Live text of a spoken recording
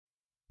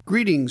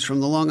Greetings from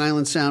the Long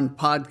Island Sound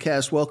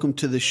podcast. Welcome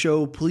to the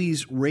show.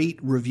 Please rate,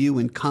 review,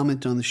 and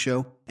comment on the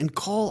show, and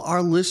call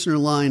our listener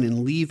line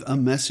and leave a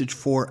message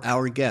for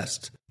our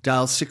guest.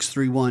 Dial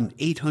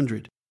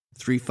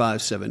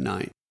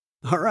 631-800-3579.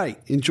 All right,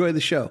 enjoy the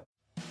show.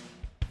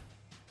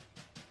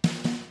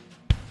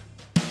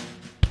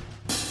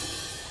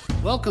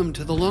 Welcome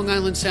to the Long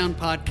Island Sound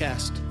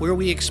podcast, where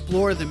we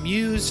explore the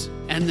muse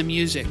and the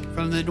music,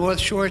 from the North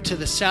Shore to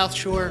the South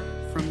Shore,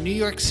 from New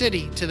York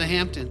City to the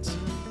Hamptons,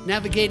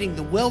 navigating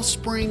the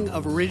wellspring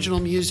of original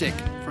music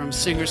from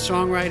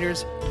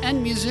singer-songwriters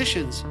and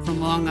musicians from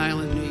Long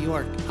Island, New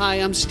York. Hi,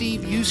 I'm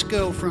Steve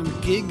Yusko from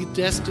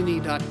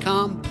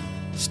GigDestiny.com.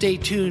 Stay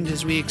tuned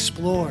as we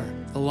explore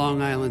the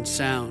Long Island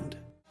Sound.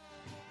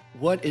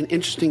 What an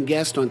interesting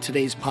guest on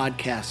today's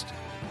podcast.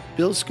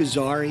 Bill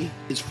Scorzari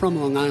is from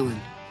Long Island,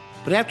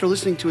 but after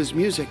listening to his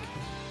music,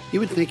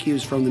 you would think he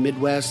was from the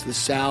Midwest, the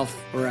South,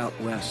 or out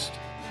West.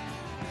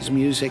 His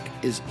music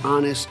is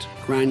honest,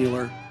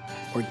 granular,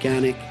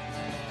 organic,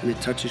 and it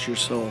touches your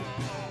soul.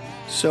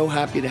 So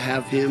happy to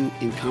have him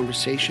in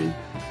conversation,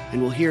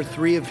 and we'll hear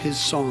 3 of his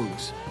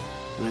songs.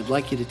 And I'd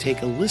like you to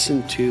take a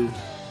listen to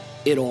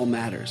It All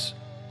Matters,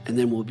 and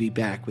then we'll be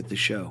back with the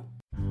show.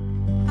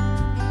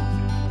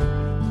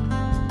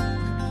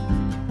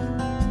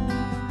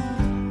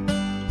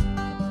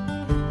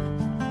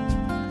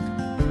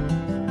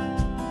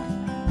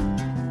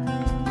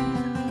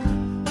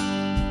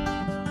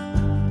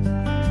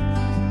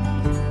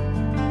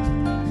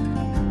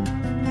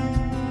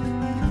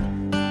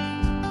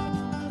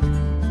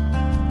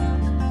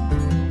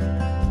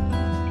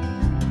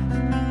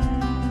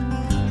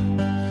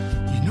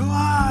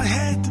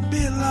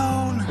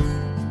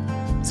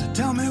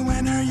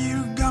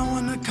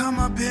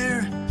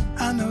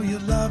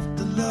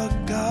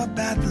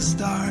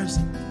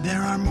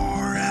 There are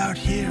more out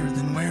here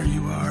than where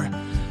you are.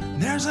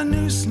 There's a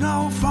new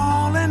snow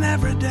falling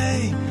every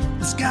day.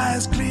 The sky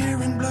is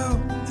clear and blue,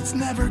 it's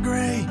never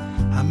gray.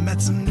 I met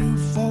some new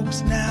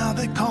folks now,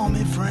 they call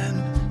me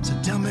friend. So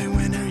tell me,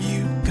 when are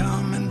you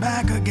coming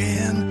back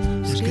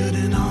again? There's good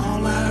in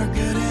all our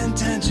good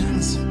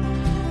intentions.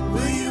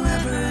 Will you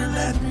ever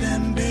let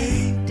them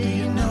be? Do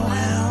you know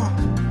how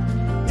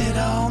it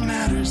all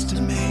matters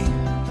to me?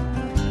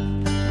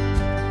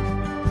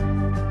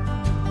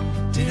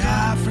 Did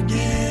I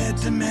forget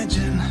to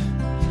mention,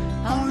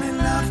 only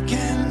love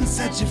can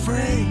set you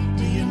free?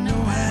 Do you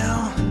know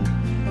how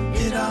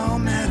it all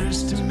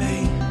matters to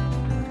me?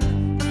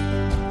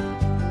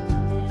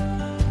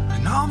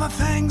 And all the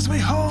things we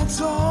hold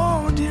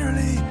so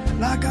dearly,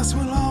 like us,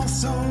 will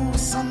also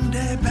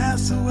someday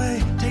pass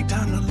away. Take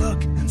time to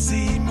look and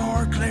see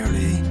more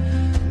clearly.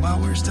 While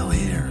we're still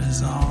here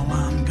is all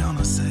I'm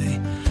gonna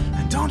say.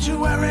 And don't you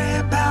worry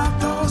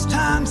about those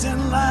times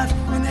in life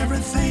when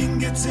everything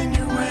gets in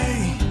your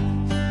way.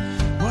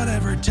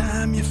 Whatever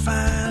time you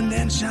find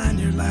and shine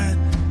your light,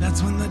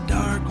 that's when the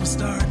dark will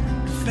start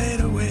to fade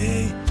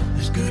away.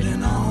 There's good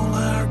in all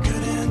our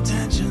good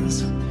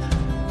intentions.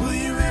 Will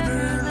you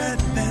ever let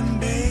them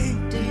be?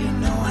 Do you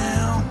know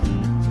how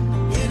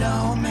it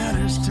all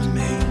matters to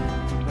me?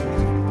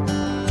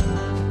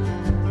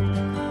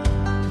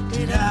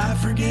 Did I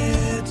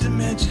forget to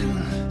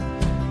mention,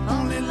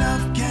 only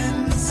love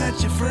can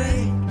set you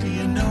free? Do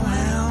you know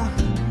how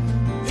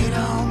it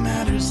all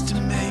matters to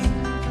me?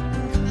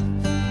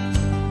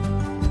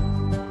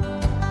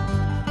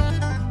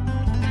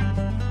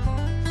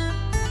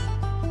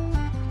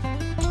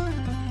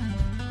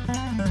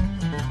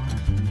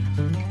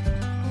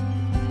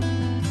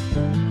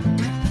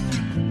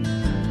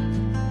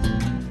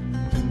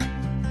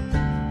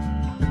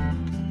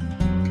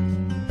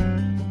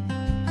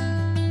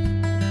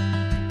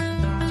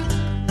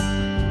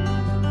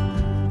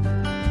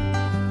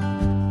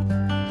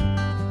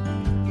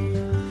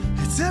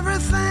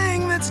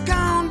 Everything that's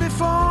gone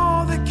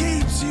before that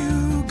keeps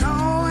you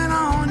going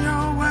on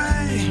your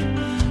way.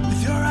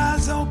 With your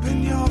eyes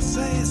open, you'll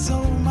say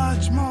so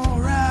much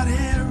more right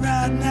here,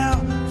 right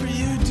now, for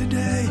you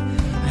today.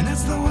 And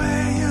it's the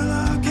way you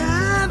look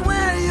and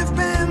where you've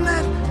been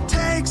that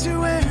takes you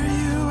where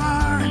you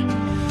are.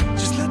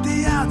 Just let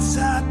the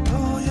outside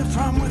pull you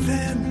from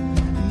within,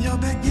 and you'll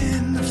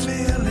begin to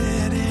feel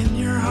it in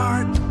your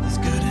heart. It's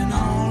good in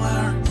all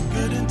our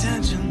good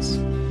intentions.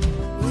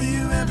 Will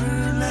you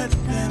ever let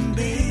them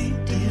be?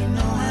 Do you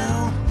know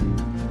how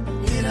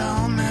it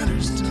all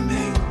matters to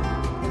me?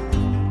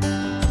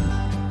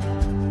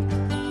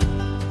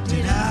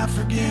 Did I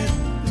forget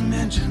to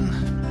mention,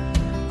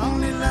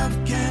 only love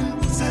can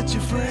set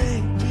you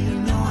free? Do you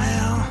know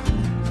how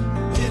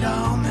it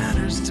all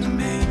matters to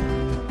me?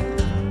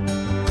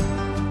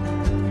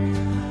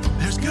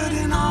 There's good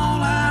in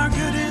all our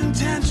good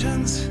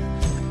intentions.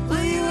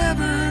 Will you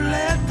ever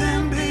let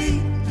them be?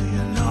 Do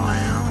you know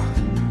how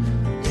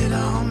it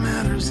all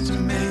matters to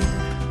me?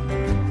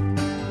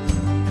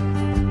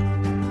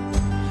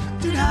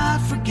 Did I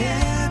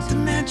forget to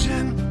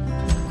mention,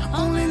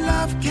 only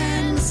love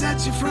can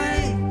set you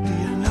free? Do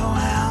you know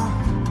how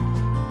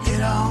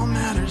it all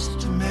matters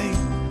to me?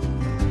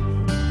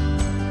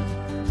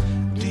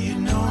 Do you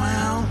know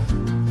how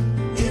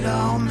it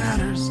all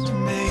matters to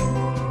me.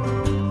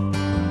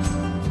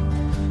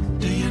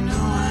 Do you know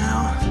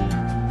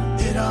how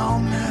it all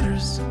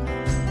matters?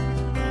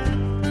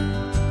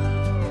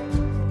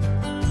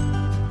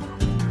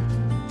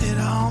 It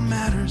all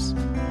matters.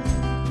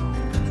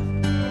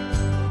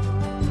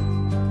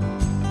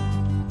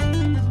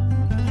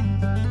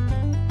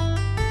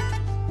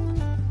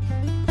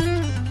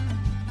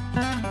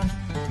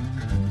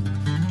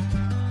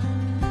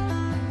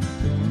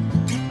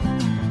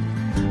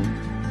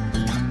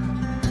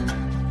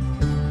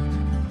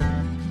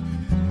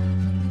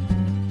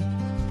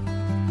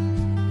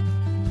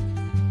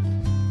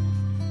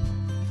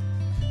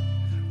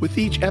 With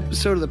each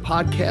episode of the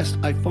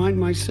podcast, I find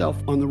myself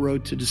on the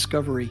road to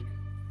discovery.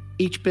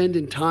 Each bend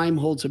in time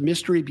holds a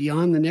mystery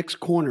beyond the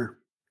next corner.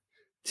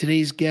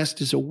 Today's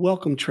guest is a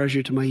welcome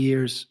treasure to my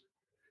ears,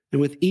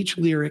 and with each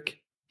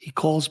lyric, he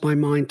calls my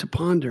mind to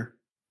ponder.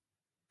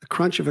 The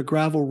crunch of a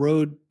gravel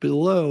road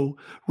below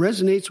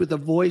resonates with a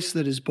voice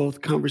that is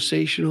both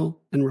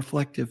conversational and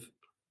reflective.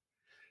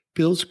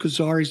 Bill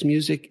Scorzari's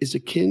music is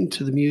akin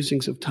to the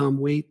musings of Tom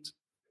Waits,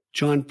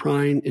 John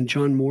Prine, and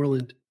John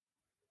Moreland.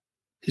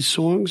 His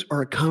songs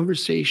are a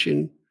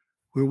conversation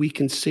where we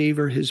can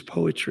savor his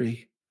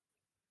poetry.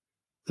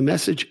 The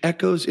message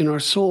echoes in our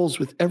souls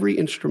with every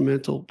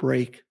instrumental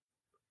break.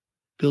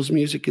 Bill's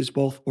music is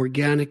both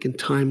organic and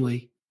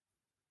timely.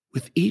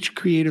 With each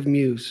creative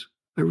muse,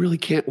 I really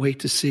can't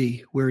wait to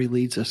see where he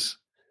leads us.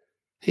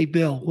 Hey,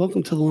 Bill,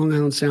 welcome to the Long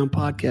Island Sound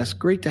Podcast.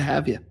 Great to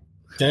have you.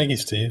 Thank you,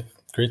 Steve.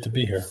 Great to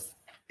be here.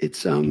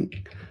 It's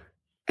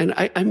And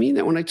I mean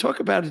that when I talk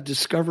about a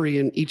discovery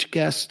in each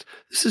guest,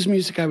 this is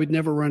music I would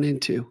never run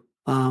into.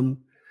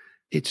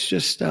 It's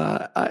just,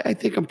 I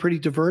think I'm pretty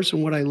diverse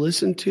in what I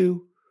listen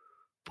to,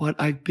 but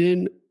I've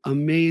been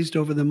amazed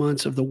over the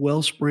months of the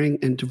wellspring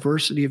and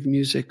diversity of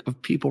music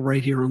of people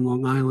right here on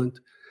Long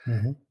Island.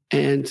 Mm-hmm.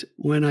 And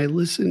when I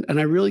listened and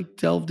I really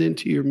delved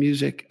into your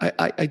music,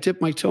 I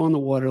dipped my toe in the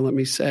water, let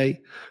me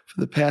say, for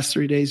the past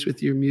 3 days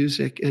with your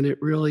music. And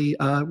it really,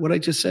 what I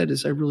just said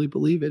is I really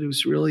believe it. It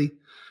was really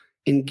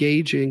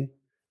engaging,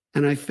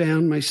 and I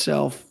found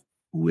myself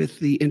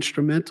with the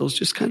instrumentals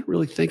just kind of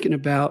really thinking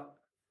about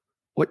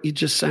what you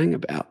just sang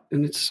about,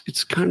 and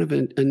it's kind of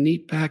a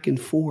neat back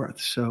and forth.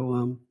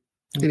 So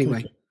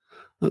anyway,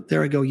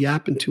 there I go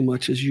yapping too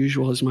much as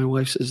usual, as my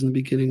wife says in the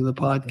beginning of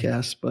the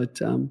podcast. But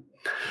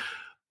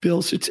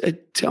Bill, so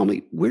tell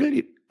me, where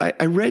did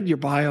I read your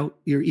bio,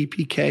 your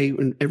EPK,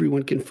 and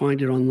everyone can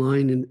find it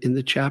online in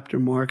the chapter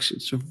marks.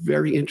 It's a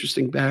very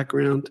interesting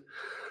background.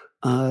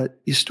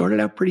 You started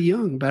out pretty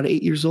young, about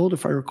 8 years old,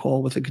 if I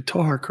recall, with a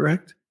guitar,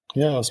 correct?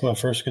 Yeah, it was my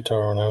first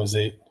guitar when I was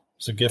 8. It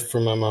was a gift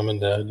from my mom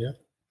and dad, yeah.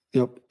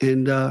 Yep.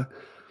 And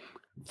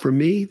for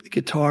me, the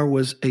guitar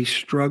was a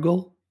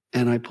struggle,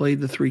 and I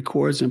played the 3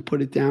 chords and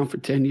put it down for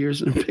 10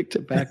 years and picked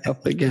it back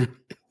up again,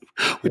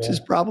 which is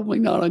probably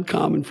not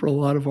uncommon for a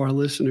lot of our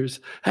listeners.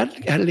 How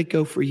did it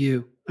go for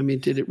you? I mean,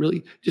 did it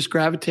really just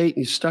gravitate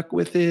and you stuck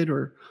with it,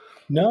 or?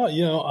 No,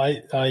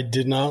 I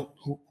did not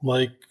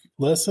like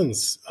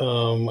lessons. I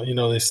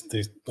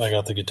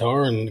got the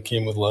guitar and it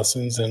came with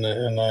lessons, and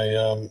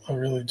I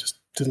really just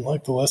didn't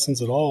like the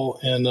lessons at all.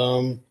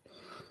 And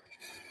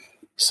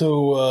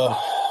so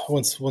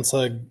once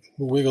I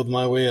wiggled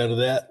my way out of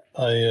that,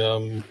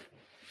 I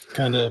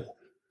kind of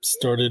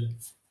started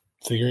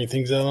figuring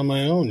things out on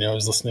my own. I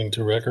was listening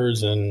to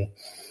records and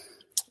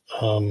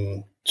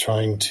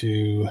trying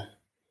to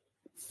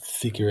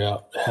figure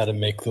out how to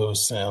make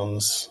those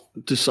sounds,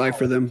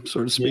 decipher them,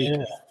 so to speak.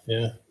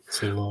 Yeah.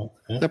 So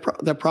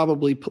that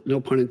probably, no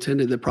pun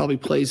intended, that probably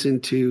plays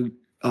into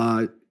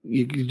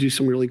you do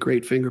some really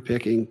great finger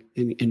picking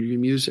in your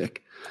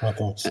music. Oh,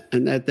 thanks.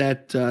 And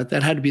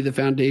that had to be the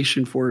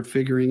foundation for it,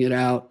 figuring it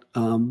out.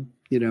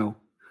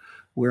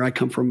 Where I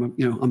come from,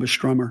 I'm a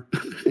strummer,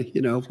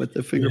 but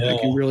the finger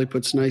picking really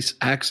puts nice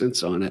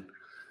accents on it.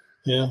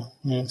 Yeah.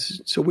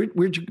 So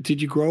where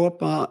did you grow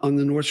up on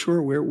the North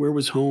Shore? Where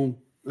was home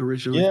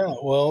originally? Yeah,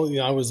 well,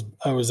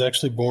 I was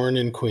actually born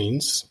in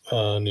Queens,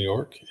 New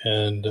York,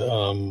 and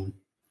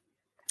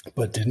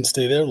but didn't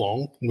stay there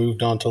long.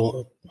 Moved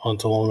onto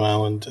Long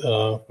Island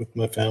with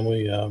my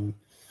family,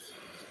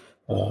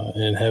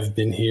 and have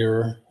been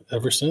here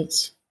ever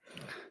since.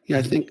 Yeah,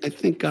 I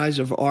think guys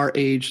of our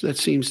age, that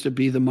seems to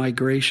be the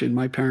migration.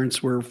 My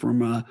parents were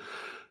from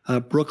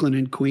Brooklyn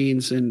and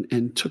Queens,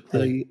 and took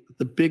the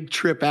big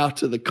trip out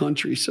to the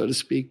country, so to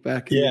speak,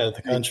 back.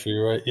 The country,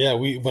 right? Yeah,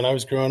 when I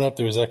was growing up,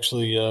 there was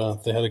actually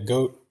they had a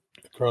goat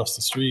across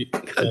the street,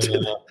 and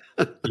it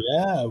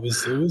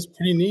was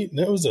pretty neat. And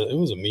it was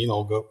a mean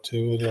old goat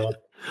too. And,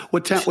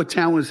 what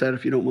town was that,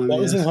 if you don't mind? That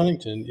was in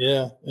Huntington,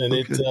 yeah. And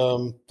okay.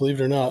 It,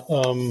 believe it or not,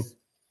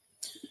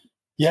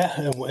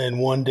 and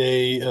one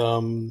day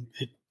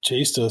it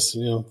chased us,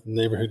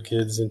 neighborhood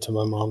kids, into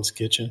my mom's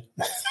kitchen.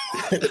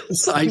 It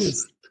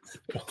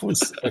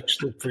was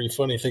actually pretty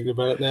funny thinking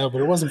about it now,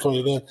 but it wasn't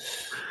funny then.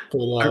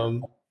 But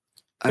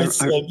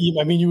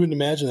you wouldn't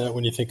imagine that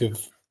when you think of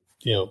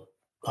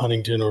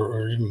Huntington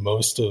or even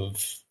most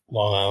of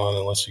Long Island,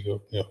 unless you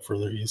go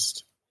further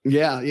east.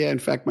 Yeah, yeah. In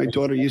fact, my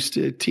daughter used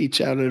to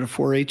teach out at a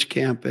 4-H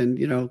camp, and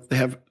they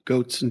have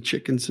goats and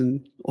chickens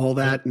and all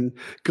that. And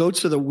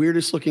goats are the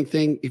weirdest looking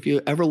thing. If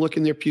you ever look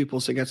in their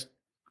pupils, they got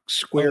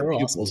square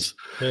pupils.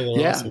 Awesome. Yeah, they're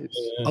Yeah, awesome. it's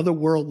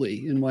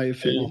otherworldly in my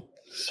opinion. Yeah.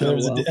 So,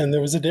 and there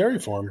was a dairy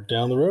farm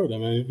down the road. I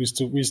mean, we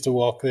used to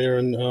walk there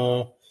and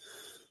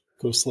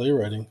go sleigh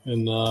riding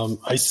and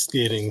ice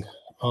skating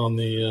on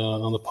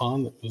the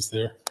pond that was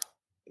there.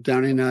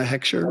 Down in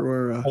Heckscher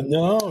or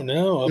no,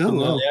 up in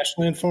the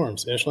Ashland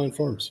Farms. Ashland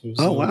Farms. It was,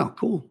 wow,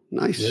 cool,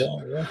 nice.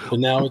 Yeah. But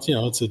now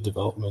it's a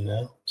development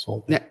now.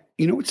 So now,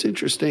 what's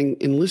interesting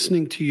in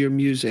listening to your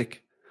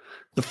music,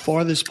 the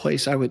farthest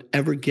place I would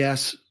ever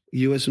guess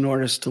you as an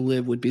artist to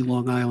live would be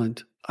Long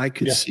Island. I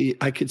could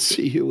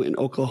see you in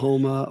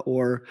Oklahoma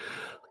or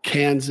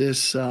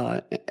Kansas,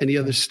 any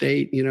other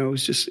state.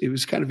 It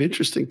was kind of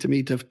interesting to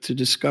me to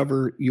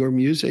discover your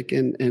music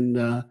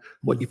and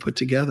what you put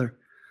together.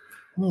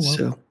 Oh, well.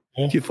 So,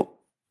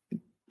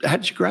 how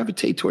did you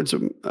gravitate towards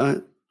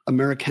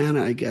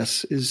Americana? I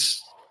guess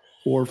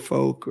or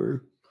folk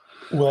or.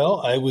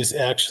 Well, I was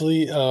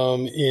actually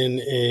in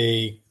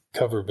a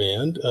cover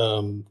band,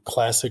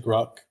 classic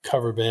rock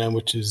cover band,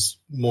 which is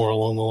more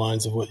along the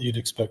lines of what you'd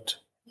expect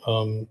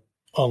on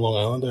Long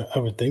Island, I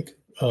would think.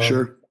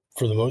 Sure.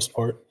 For the most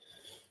part.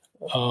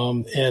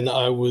 And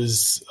I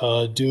was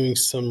doing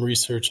some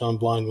research on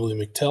Blind Willie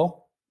McTell.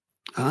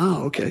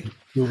 Oh, okay.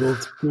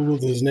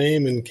 Googled his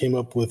name and came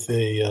up with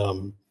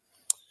a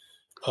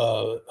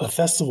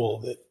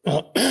festival that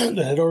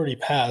that had already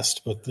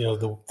passed, but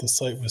the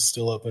site was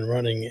still up and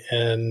running,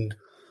 and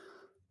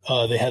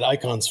they had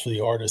icons for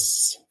the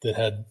artists that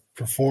had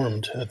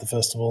performed at the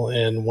festival,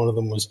 and one of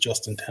them was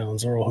Justin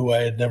Townes Earle, who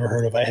I had never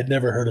heard of. I had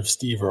never heard of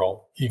Steve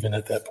Earle even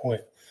at that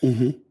point.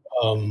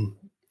 Mm-hmm.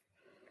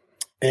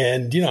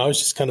 And I was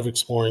just kind of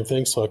exploring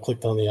things, so I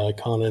clicked on the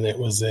icon, and it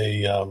was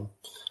a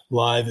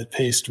live at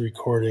Paste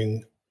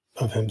recording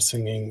of him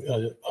singing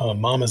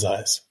Mama's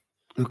Eyes.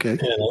 Okay.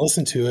 And I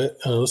listened to it,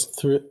 and I listened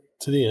through it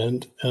to the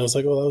end, and I was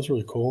like, oh, that was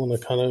really cool. And I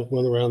kind of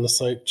went around the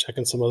site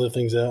checking some other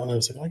things out, and I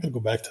was like, I got to go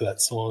back to that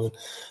song. And I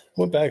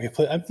went back,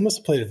 I must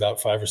have played it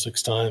about 5 or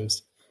 6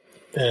 times,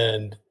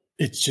 and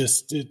it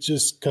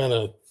just kind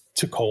of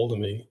took hold of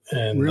me.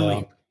 And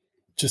really?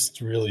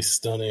 Just really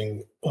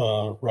stunning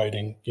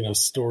writing,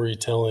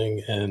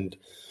 storytelling, and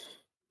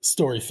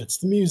story fits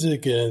the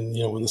music. And,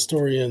 when the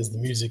story ends, the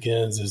music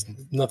ends. There's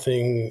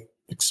nothing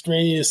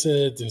extraneous in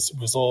it. It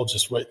was all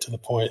just right to the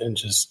point, and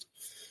just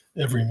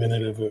every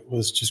minute of it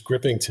was just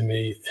gripping to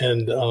me.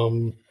 And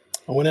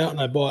I went out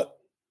and I bought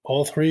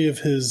all 3 of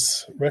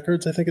his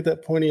records. I think at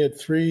that point he had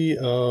 3,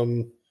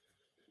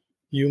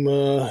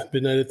 Yuma,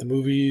 Midnight at the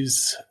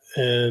Movies,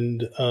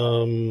 and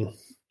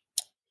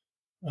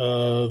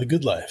The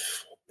Good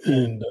Life.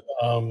 And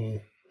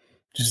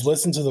just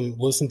listen to them.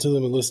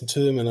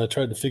 And I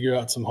tried to figure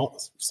out some of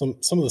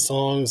the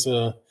songs,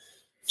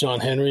 John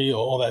Henry,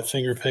 all that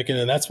finger picking.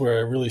 And that's where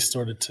I really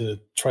started to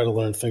try to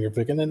learn finger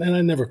picking. And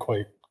I never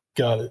quite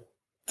got it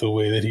the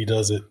way that he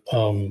does it.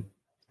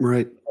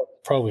 Right.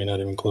 Probably not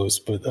even close,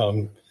 but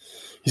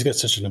he's got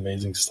such an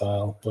amazing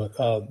style. But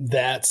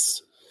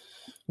that's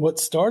what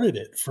started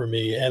it for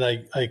me. And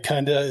I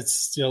kind of,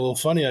 it's a little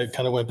funny. I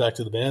kind of went back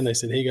to the band. I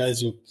said, hey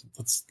guys,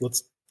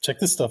 let's check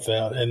this stuff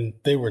out. And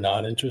they were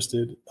not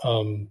interested. I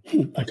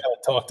kind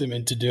of talked them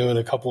into doing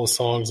a couple of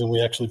songs, and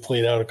we actually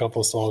played out a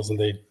couple of songs, and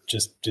they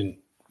just didn't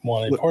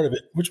want any part of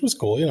it, which was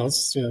cool.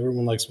 It's,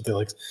 everyone likes what they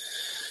like.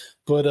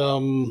 But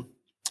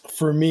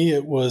for me,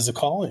 it was a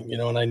calling,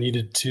 and I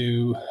needed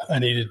to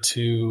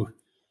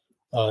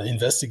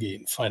investigate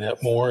and find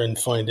out more and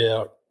find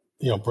out,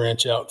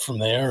 branch out from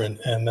there.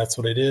 And that's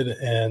what I did.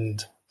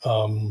 And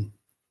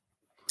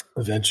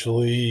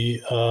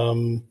eventually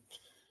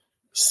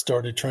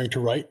started trying to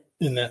write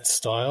in that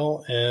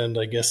style. And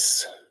I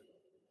guess,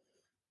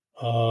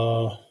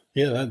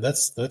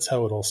 that's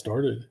how it all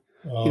started.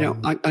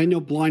 I know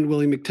Blind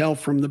Willie McTell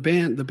from the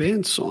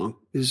band song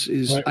is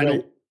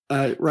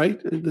right.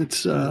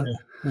 That's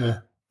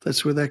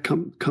that's where that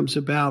comes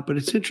about. But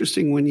it's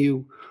interesting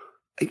when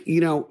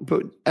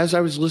but as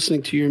I was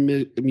listening to your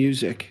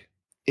music,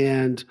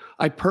 and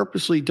I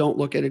purposely don't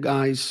look at a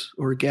guy's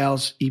or a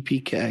gal's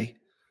EPK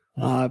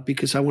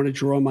because I want to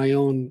draw my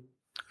own,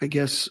 I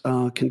guess,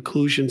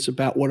 conclusions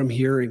about what I'm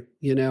hearing,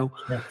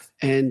 Yeah.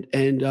 And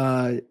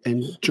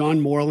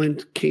John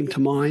Moreland came to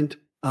mind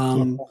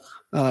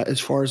as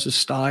far as the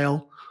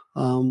style,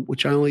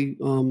 which I only,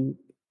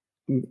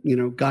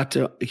 got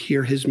to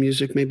hear his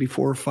music maybe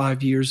 4 or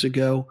 5 years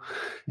ago,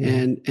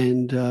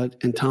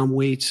 and Tom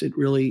Waits. It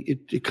really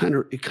it kind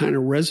of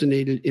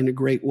resonated in a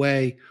great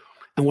way.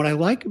 And what I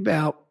like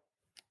about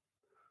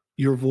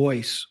your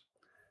voice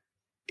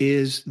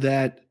is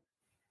that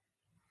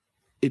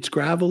it's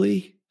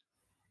gravelly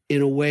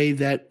in a way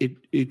that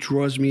it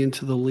draws me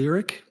into the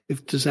lyric.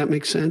 Does that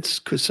make sense?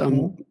 Because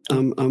I'm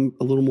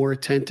a little more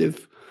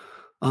attentive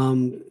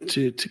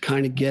to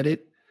kind of get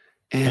it.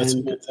 And that's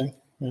a good thing.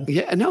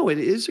 Yeah, no, it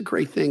is a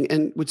great thing.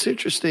 And what's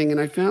interesting,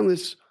 and I found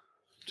this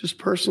just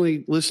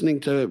personally listening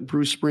to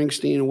Bruce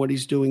Springsteen and what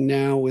he's doing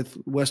now with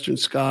Western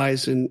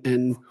Skies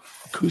and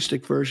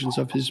acoustic versions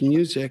of his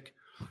music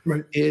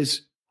Right.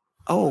 is,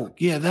 oh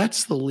yeah,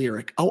 that's the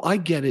lyric. Oh, I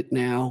get it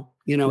now.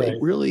 You know, Right.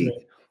 it really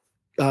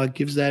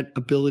gives that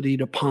ability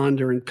to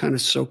ponder and kind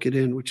of soak it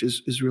in, which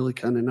is really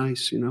kind of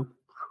nice, you know?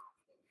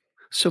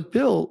 So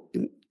Bill,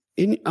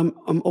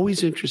 I'm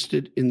always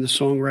interested in the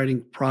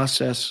songwriting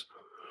process.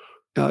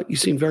 You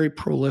seem very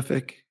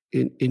prolific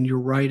in your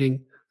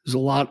writing. There's a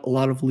lot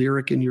of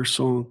lyric in your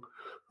song.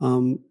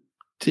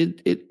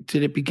 Did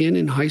it begin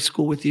in high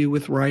school with you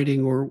with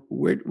writing, or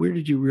where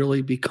did you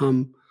really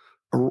become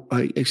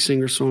a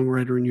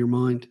singer-songwriter in your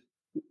mind,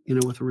 you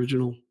know, with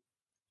original?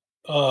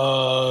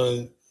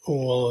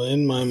 Well,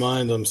 in my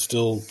mind, I'm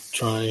still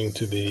trying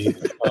to be.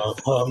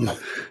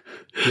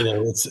 You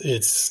know,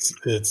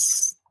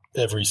 it's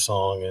every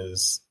song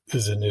is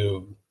a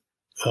new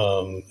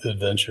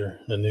adventure,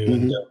 a new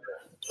endeavor,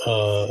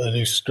 a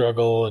new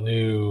struggle, a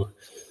new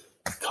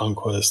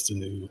conquest, a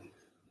new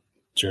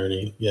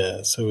journey.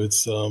 Yeah. So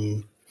it's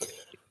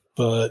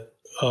but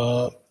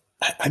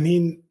I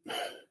mean,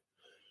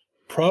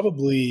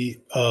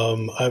 probably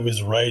I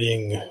was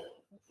writing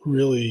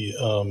really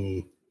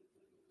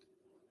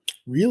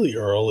really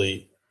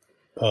early.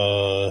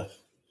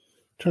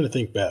 Trying to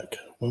think back,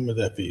 when would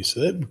that be? So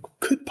that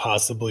could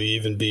possibly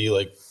even be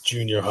like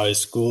junior high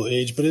school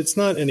age, but it's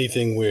not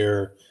anything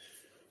where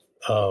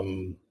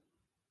I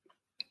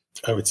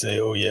would say,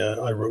 oh yeah,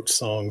 I wrote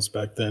songs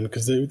back then,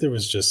 because there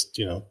was just,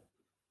 you know,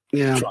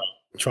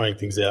 trying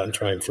things out and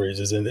trying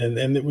phrases, and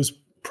it was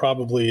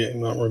probably, I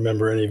don't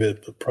remember any of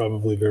it, but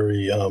probably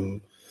very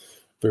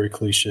very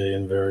cliche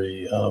and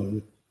very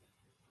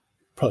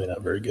probably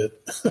not very good.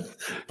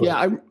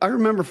 Yeah, I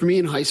remember for me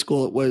in high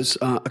school, it was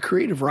a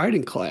creative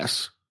writing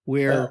class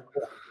where,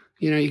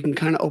 you know, you can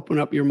kind of open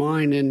up your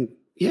mind and,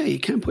 yeah, you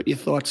can put your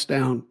thoughts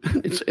down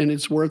and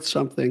it's worth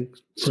something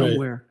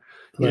somewhere.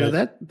 Right. You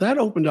know, that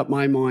opened up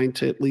my mind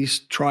to at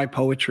least try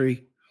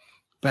poetry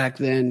back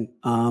then.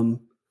 And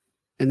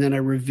then I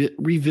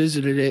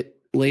revisited it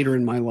later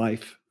in my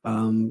life,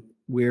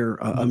 where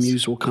a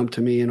muse will come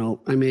to me and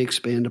I may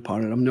expand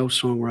upon it. I'm no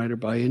songwriter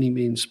by any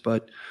means,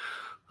 but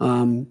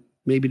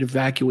maybe to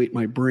evacuate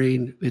my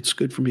brain, it's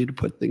good for me to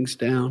put things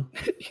down,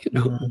 you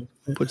know,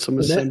 put some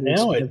assemblies.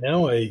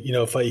 Now I, you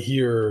know, if I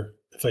hear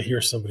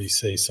somebody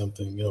say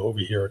something, you know,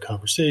 overhear a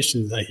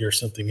conversation, I hear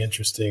something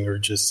interesting, or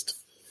just,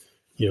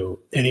 you know,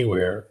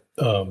 anywhere,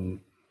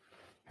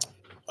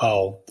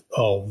 I'll,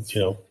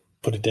 you know,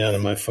 put it down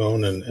in my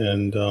phone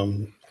and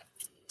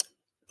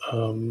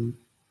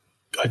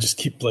I just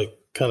keep like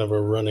kind of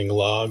a running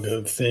log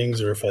of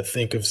things, or if I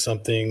think of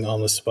something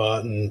on the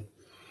spot, and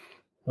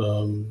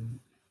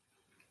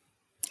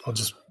I'll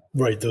just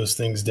write those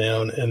things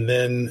down. And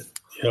then,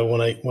 you know,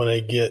 when I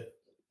get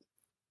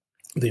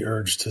the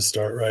urge to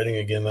start writing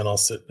again, then I'll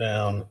sit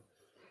down.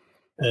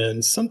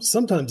 And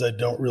sometimes I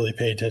don't really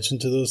pay attention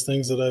to those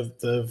things that I've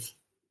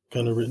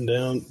kind of written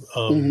down.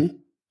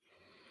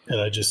 And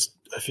I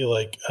feel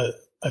like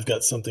I've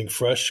got something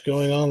fresh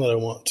going on that I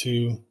want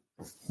to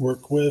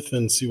work with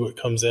and see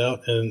what comes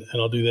out. And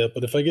I'll do that.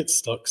 But if I get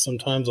stuck,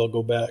 sometimes I'll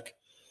go back.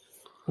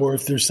 Or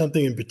if there's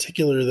something in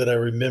particular that I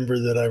remember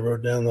that I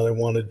wrote down that I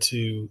wanted to,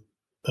 you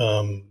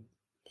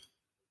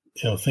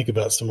know, think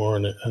about some more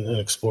and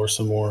explore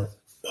some more,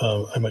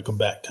 I might go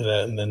back to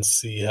that and then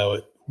see how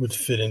it would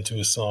fit into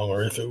a song,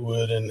 or if it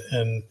would. And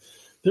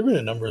there have been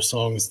a number of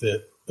songs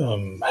that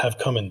have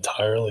come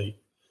entirely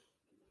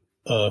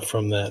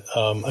from that.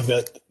 I've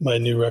got my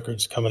new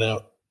records coming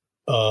out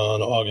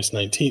on August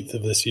 19th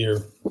of this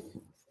year.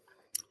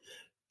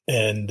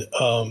 And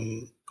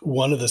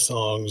one of the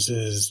songs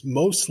is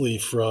mostly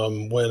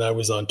from when I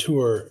was on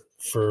tour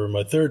for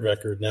my third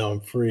record, Now I'm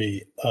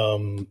Free,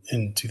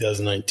 in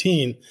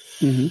 2019.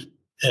 And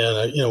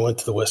I, you know, went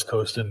to the West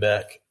Coast and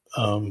back.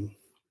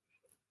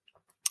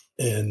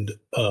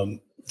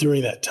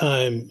 During that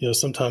time, you know,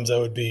 sometimes I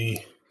would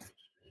be,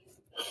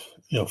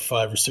 you know,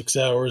 5 or 6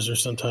 hours, or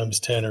sometimes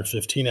 10 or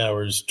 15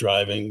 hours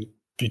driving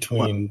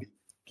between,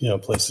 you know,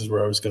 places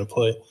where I was going to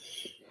play.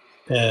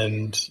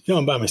 And, you know,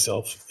 I'm by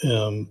myself,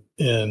 and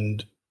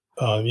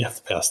you have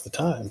to pass the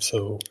time.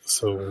 So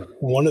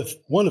one of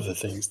the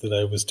things that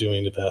I was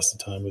doing to pass the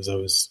time was I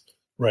was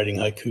writing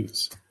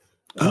haikus.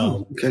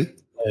 Okay.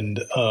 And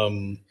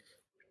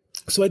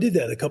so I did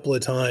that a couple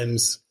of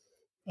times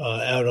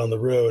out on the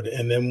road.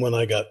 And then when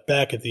I got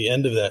back at the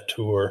end of that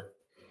tour,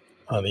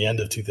 on the end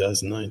of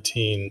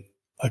 2019,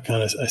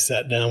 I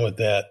sat down with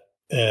that,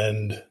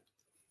 and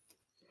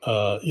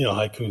you know,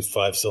 haikus,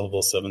 5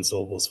 syllables, 7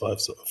 syllables,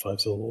 5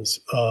 syllables.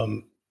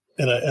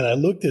 And I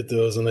looked at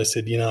those and I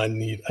said, you know, I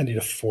need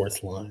a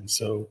fourth line.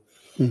 So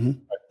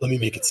let me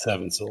make it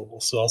 7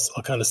 syllables. So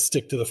I'll kind of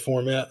stick to the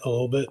format a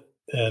little bit.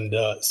 And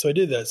so I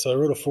did that. So I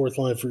wrote a fourth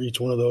line for each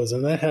one of those,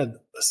 and I had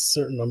a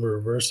certain number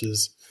of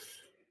verses.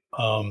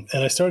 And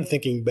I started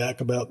thinking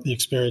back about the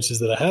experiences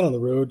that I had on the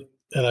road,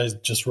 and I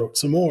just wrote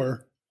some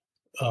more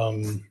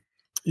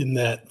in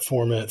that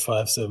format,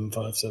 5/7,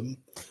 5/7,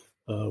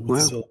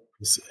 with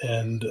syllables,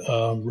 and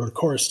wrote a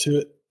chorus to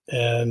it.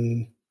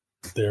 and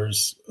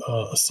there's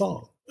a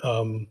song.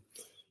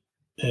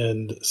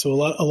 And so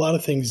a lot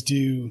of things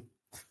do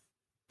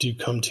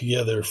come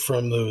together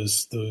from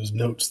those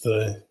notes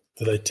that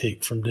I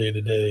take from day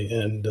to day.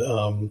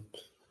 And,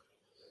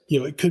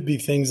 it could be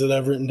things that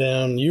I've written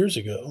down years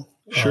ago.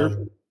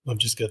 Sure. I've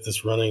just got this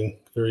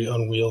very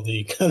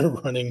unwieldy kind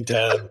of running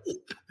tab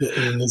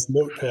in this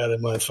notepad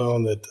in my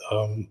phone that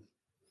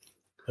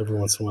every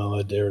once in a while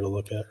I dare to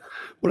look at.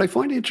 What I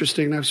find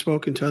interesting, and I've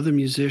spoken to other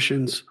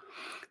musicians,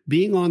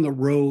 being on the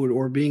road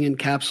or being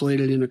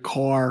encapsulated in a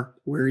car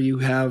where you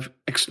have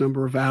X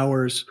number of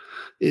hours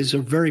is a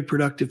very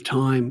productive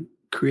time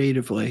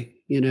creatively,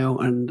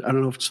 and I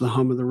don't know if it's the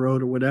hum of the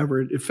road or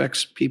whatever. It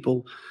affects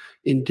people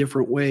in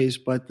different ways,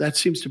 but that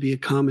seems to be a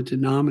common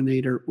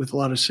denominator with a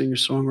lot of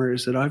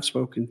singer-songwriters that I've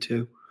spoken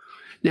to.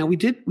 Now, we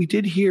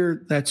did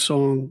hear that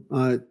song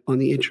on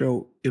the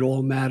intro, It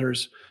All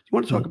Matters. Do you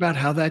want to talk about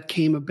how that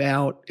came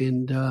about?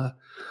 And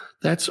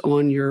that's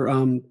on your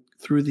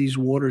Through These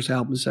Waters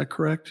album, is that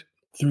correct?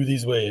 Through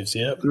These Waves,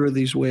 yep. Through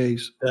These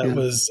Waves. That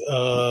was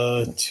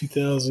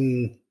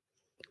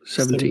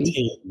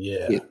 2017.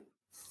 Yeah.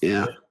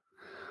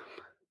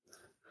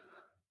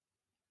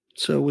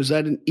 So was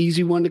that an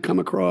easy one to come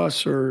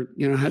across, or,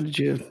 how did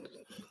you?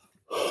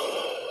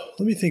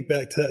 Let me think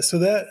back to that. So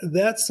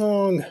that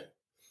song,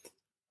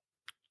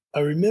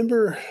 I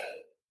remember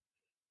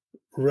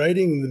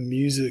writing the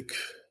music.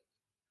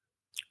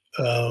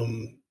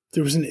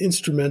 There was an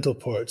instrumental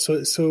part.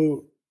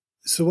 So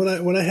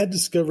when I had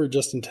discovered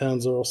Justin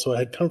Townsend, so I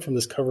had come from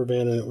this cover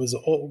band, and it was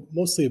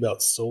mostly about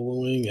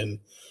soloing, and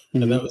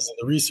that was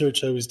the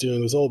research I was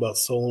doing was all about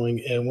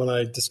soloing. And when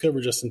I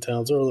discovered Justin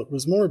Townsend, it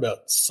was more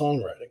about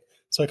songwriting.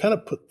 So I kind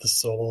of put the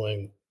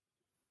soloing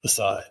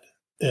aside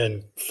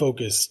and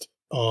focused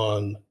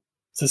on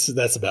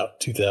that's about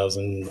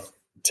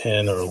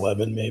 2010 or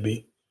 11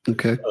 maybe.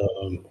 Okay.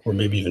 Or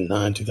maybe even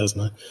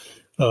 2009.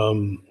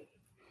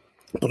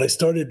 But I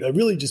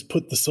really just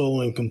put the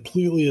soloing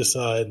completely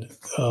aside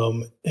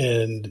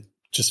and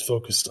just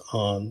focused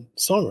on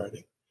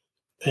songwriting.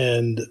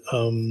 And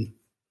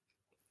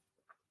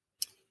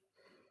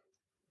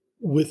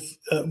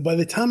by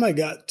the time I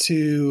got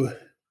to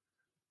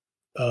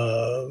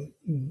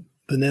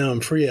the Now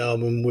I'm Free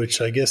album, which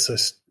I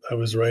guess I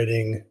was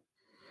writing,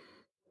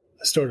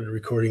 I started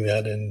recording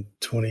that in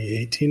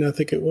 2018, I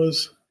think it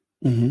was,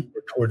 or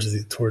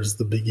towards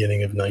the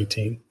beginning of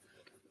 19.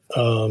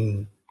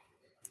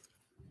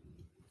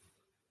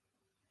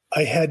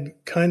 I had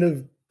kind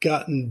of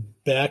gotten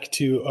back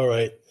to, all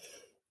right,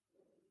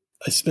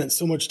 I spent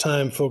so much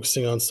time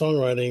focusing on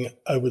songwriting.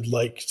 I would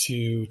like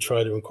to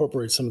try to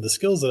incorporate some of the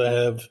skills that I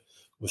have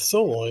with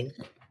soloing,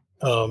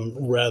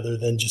 rather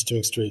than just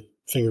doing straight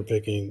finger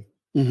picking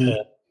and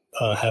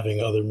having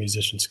other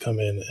musicians come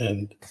in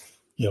and,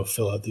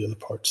 fill out the other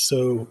parts.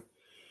 So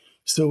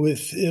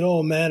with It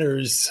All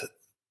Matters,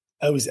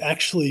 I was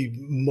actually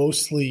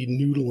mostly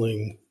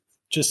noodling,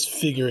 just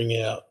figuring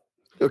out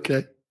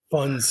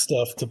fun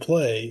stuff to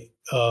play,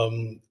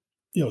 solo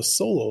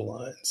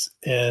lines.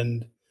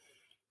 And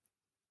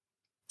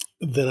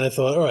then I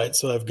thought, all right,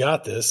 so I've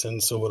got this.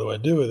 And so what do I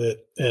do with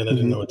it? And I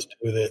didn't know what to do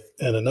with it.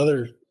 And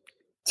another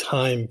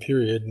time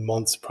period,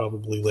 months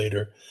probably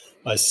later,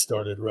 I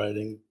started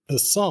writing the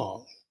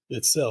song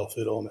itself,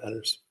 It All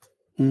Matters,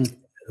 and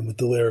with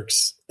the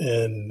lyrics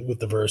and with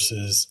the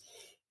verses.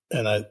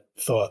 And I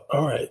thought,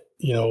 all right,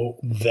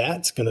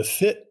 that's going to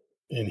fit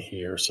in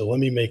here. So let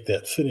me make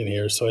that fit in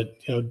here. So I,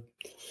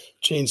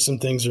 changed some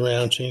things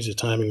around, changed the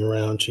timing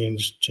around,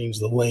 changed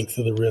the length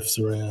of the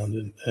riffs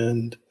around,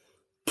 and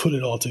put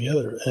it all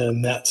together.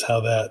 And that's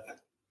how that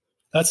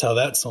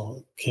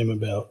song came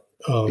about.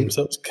 So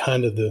that was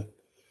kind of the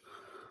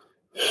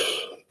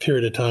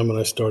period of time when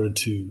I started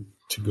to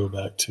go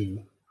back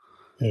to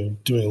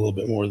doing a little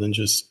bit more than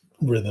just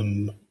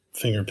rhythm,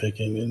 finger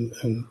picking,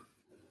 and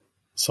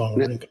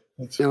songwriting.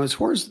 Now, as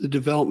far as the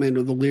development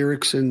of the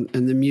lyrics and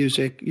the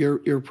music,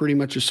 you're pretty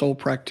much a sole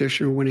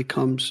practitioner when it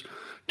comes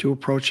to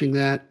approaching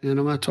that. And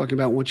I'm not talking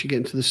about once you get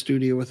into the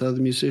studio with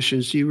other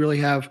musicians. Do you really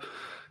have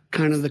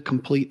kind of the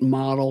complete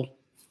model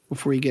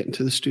before you get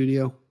into the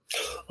studio?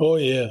 Oh,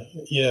 yeah.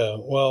 Yeah.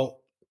 Well,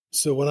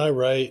 so when I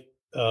write,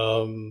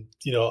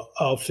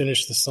 I'll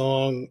finish the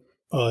song.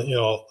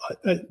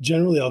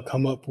 Generally I'll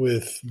come up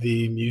with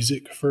the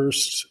music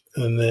first,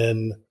 and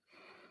then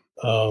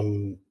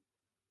I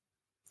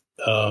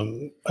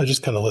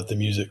just kind of let the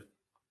music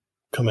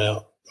come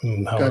out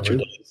however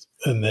it is.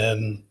 And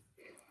then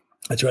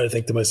I try to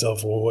think to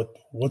myself, well,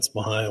 what's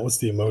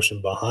the emotion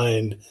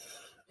behind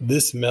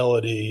this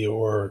melody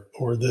or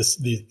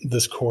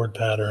this chord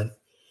pattern?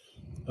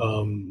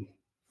 What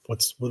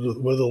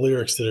are the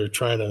lyrics that are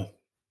trying to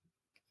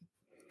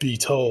be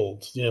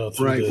told,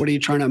 right. What are you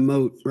trying to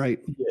emote? Right.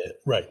 Yeah,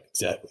 right.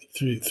 Exactly.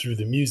 Through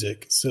the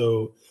music.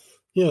 So,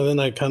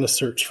 then I kind of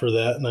search for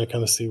that, and I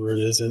kind of see where it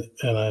is,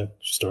 and I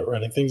start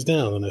writing things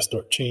down, and I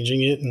start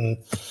changing it. And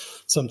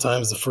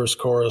sometimes the first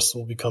chorus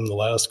will become the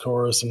last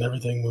chorus, and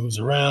everything moves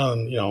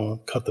around,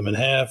 cut them in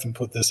half and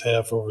put this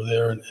half over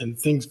there, and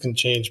things can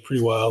change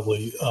pretty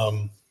wildly.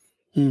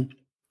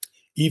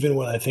 even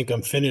when I think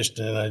I'm finished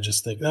and I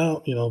just think,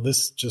 no,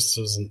 this just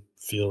doesn't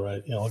feel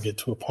right. I'll get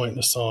to a point in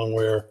a song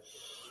where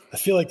I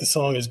feel like the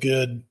song is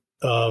good,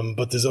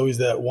 but there's always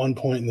that one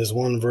point in this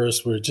one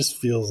verse where it just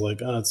feels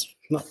like, it's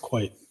not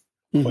quite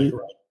right.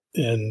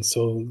 And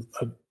so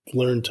I've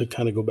learned to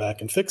kind of go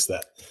back and fix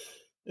that.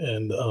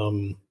 And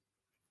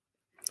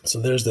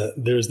so there's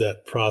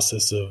that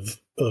process of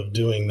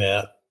doing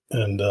that.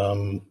 And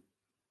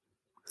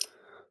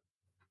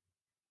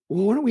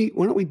well,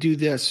 why don't we do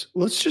this?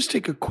 Let's just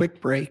take a quick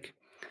break,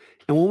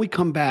 and when we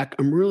come back,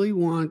 I'm really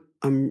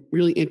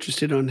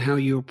interested on how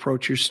you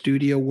approach your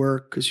studio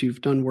work, because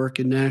you've done work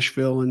in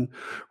Nashville and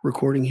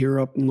recording here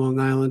up in Long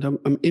Island.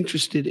 I'm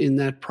interested in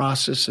that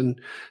process and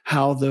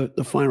how the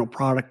final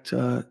product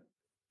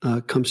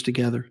comes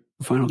together,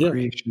 the final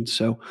creation.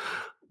 So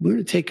we're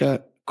going to take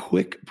a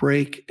quick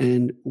break,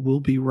 and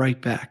we'll be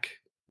right back.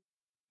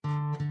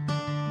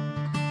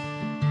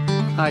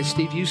 Hi,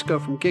 Steve Yusko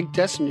from Gig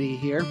Destiny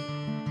here.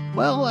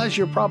 Well, as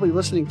you're probably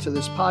listening to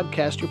this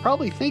podcast, you're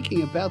probably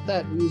thinking about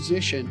that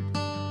musician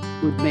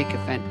who would make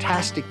a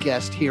fantastic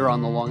guest here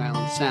on the Long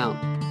Island Sound.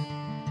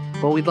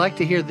 Well, we'd like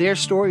to hear their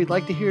story. We'd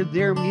like to hear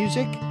their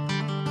music.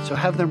 So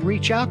have them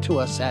reach out to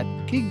us at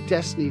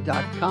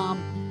gigdestiny.com,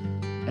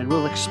 and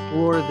we'll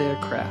explore their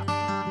craft.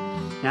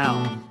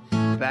 Now,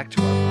 back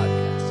to our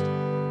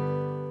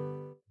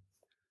podcast.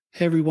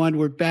 Hey, everyone.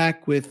 We're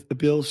back with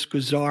Bill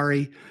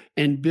Scorzari.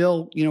 And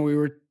Bill, we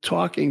were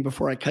talking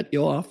before I cut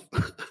you off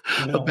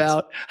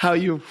about how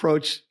you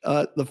approach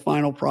the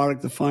final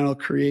product, the final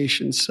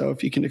creation. So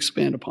if you can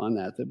expand upon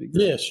that, that'd be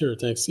great. Yeah, sure.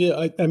 Thanks.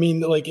 Yeah. I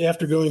mean, like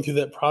after going through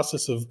that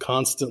process of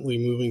constantly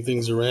moving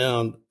things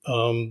around,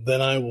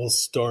 then I will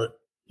start,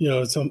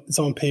 it's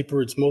on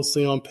paper. It's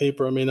mostly on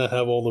paper. I may not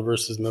have all the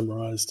verses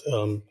memorized.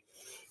 But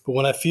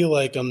when I feel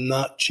like I'm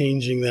not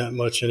changing that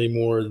much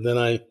anymore, then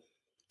I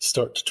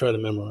start to try to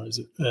memorize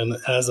it. And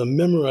as I'm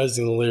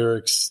memorizing the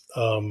lyrics,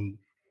 I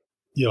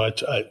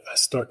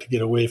start to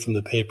get away from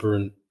the paper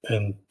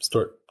and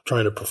start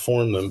trying to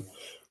perform them.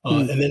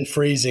 And then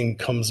phrasing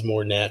comes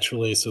more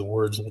naturally. So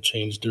words will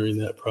change during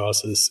that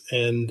process.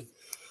 And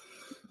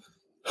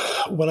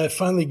when I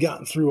finally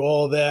gotten through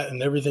all that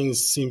and everything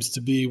seems to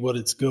be what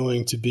it's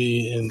going to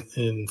be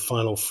in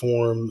final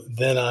form,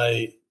 then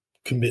I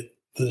commit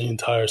the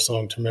entire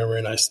song to memory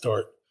and I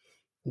start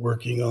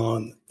working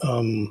on,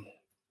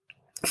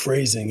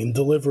 phrasing and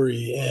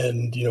delivery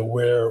and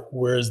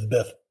where's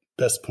the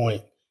best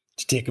point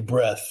to take a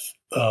breath,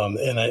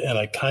 and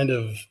I kind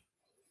of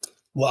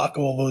lock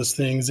all those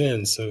things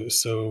in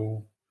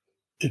so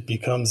it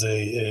becomes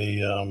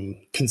a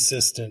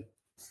consistent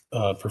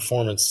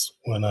performance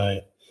when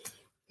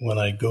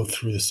I go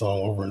through the song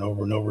over and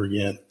over and over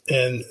again,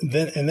 and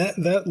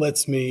that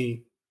lets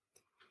me,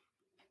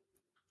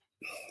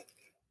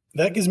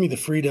 that gives me the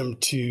freedom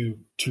to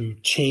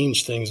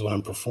change things when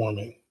I'm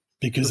performing.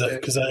 Because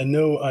I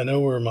know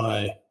where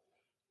my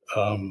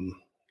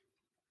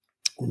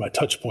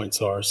touch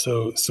points are,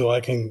 so I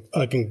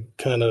can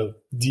kind of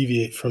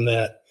deviate from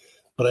that,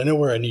 but I know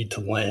where I need to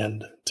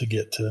land to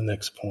get to the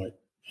next point,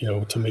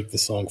 to make the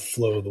song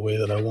flow the way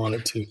that I want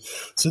it to.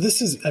 So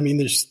this is,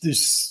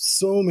 there's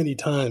so many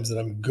times that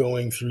I'm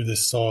going through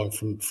this song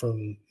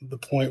from the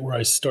point where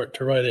I start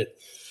to write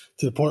it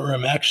to the point where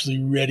I'm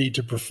actually ready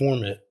to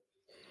perform it.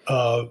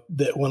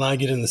 That when I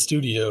get in the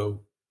studio,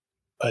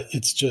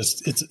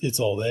 it's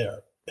all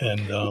there.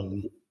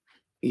 And,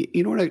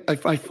 you know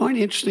what I find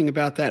interesting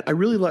about that?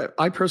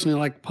 I personally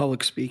like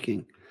public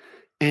speaking,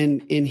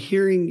 and in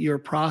hearing your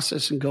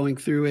process and going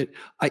through it,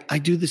 I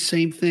do the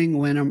same thing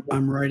when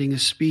I'm writing a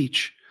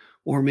speech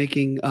or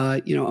making,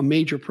 a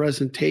major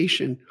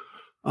presentation.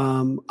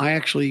 I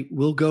actually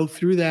will go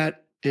through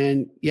that.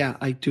 And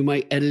I do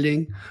my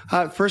editing.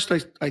 First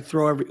I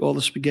throw all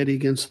the spaghetti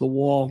against the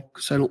wall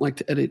because I don't like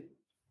to edit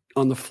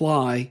on the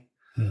fly.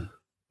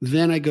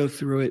 Then I go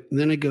through it, and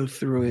then I go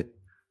through it.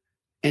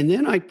 And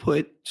then I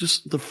put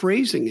just the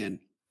phrasing in,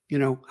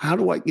 how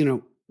do I,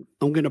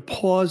 I'm going to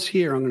pause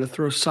here. I'm going to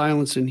throw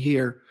silence in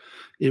here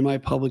in my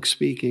public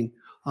speaking.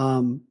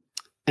 And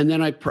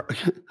then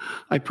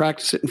I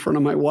practice it in front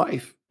of my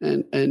wife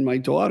and my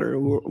daughter.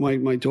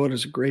 My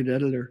daughter's a great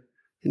editor.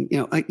 And,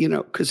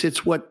 cause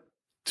it's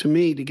to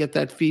me, to get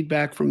that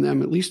feedback from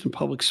them, at least in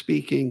public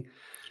speaking,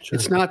 sure.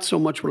 It's not so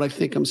much what I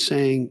think I'm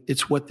saying,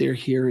 it's what they're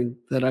hearing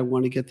that I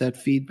want to get that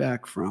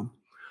feedback from.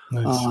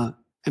 Nice.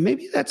 And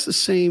maybe that's the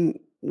same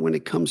when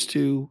it comes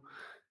to,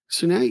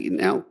 so now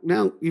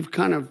you've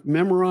kind of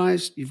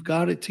memorized, you've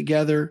got it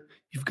together,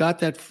 you've got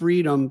that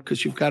freedom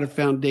because you've got a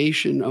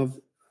foundation of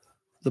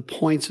the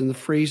points and the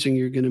phrasing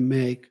you're going to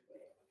make.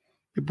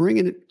 You're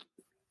bringing it.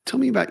 Tell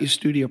me about your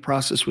studio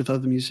process with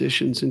other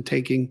musicians and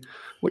taking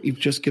what you've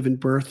just given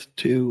birth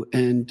to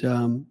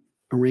and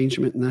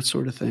arrangement and that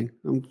sort of thing.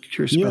 I'm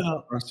curious about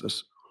the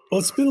process. Well,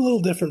 it's been a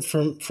little different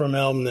from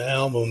album to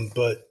album,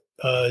 but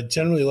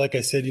generally, like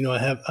I said,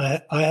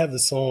 I have the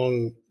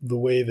song the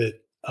way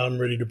that I'm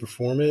ready to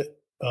perform it.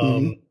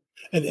 And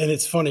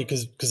it's funny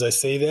because I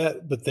say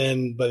that, but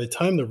then by the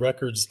time the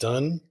record's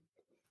done,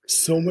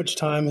 so much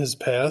time has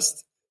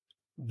passed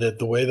that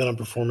the way that I'm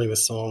performing the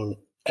song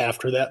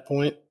after that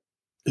point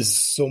is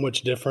so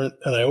much different,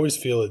 and I always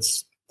feel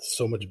it's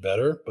so much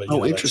better. But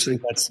Interesting.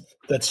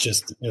 That's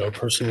just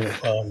personal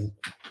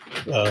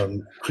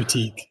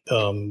critique.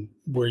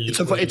 Where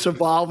it's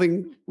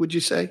evolving. Would you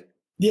say?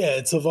 Yeah,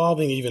 it's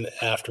evolving even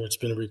after it's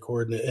been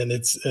recorded,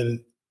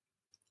 and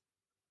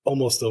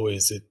almost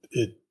always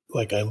it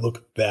like I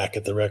look back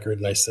at the record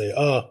and I say,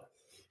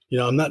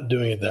 I'm not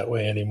doing it that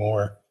way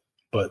anymore.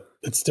 But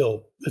it's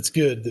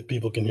good that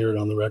people can hear it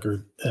on the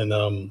record,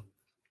 and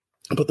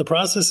but the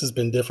process has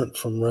been different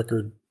from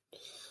record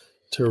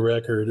to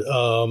record.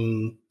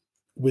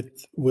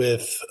 With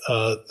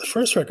the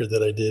first record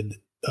that I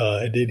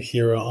did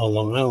here on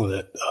Long Island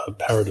at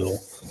Paradiddle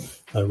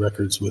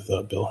Records with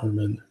Bill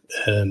Herman,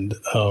 and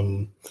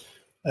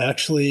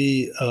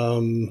actually,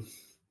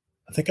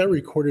 I think I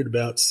recorded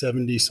about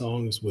 70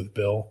 songs with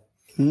Bill.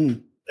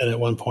 And at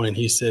one point,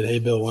 he said, "Hey,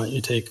 Bill, why don't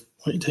you take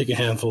a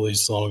handful of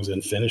these songs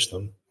and finish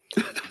them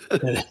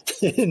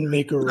and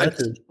make a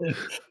record?"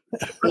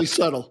 Pretty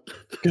subtle.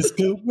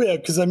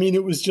 Because I mean,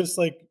 it was just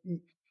like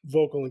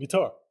vocal and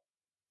guitar.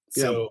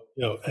 So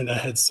and I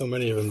had so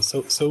many of them.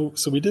 So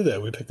we did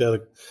that. We picked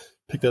out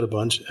a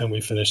bunch and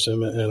we finished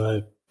them, and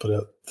I put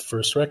out the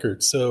first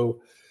record.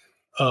 So,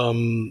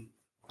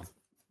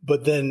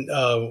 but then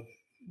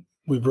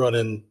we brought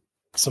in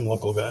some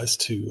local guys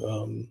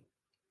to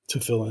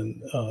fill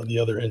in the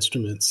other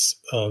instruments.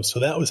 So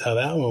that was how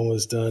that one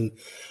was done.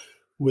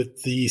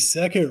 With the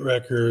second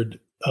record,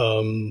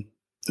 that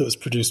was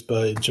produced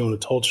by Jonah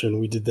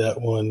Tolchin, we did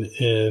that one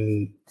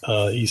in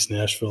East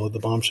Nashville at the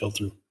Bomb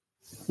Shelter.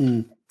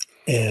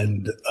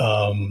 And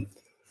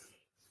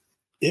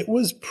it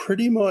was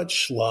pretty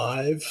much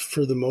live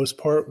for the most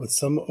part with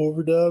some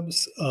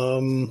overdubs.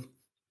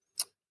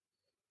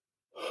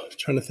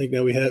 Trying to think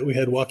now, we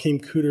had Joaquin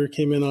Cooter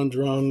came in on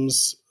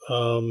drums.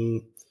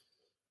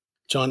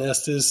 John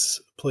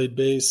Estes played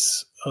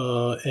bass,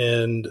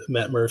 and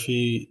Matt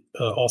Murphy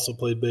also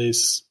played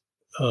bass,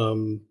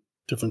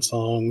 different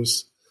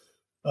songs.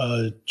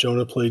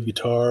 Jonah played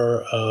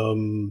guitar.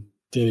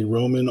 Danny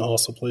Roman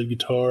also played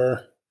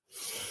guitar.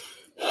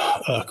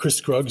 Chris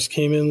Scruggs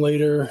came in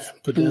later,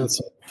 put down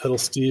some pedal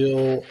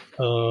steel.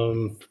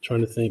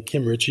 Trying to think.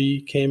 Kim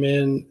Ritchie came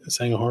in,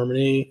 sang a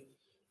harmony.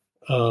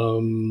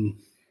 Who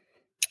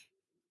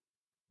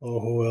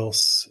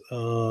else?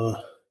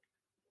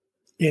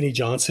 Annie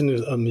Johnson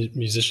is a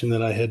musician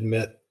that I had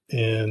met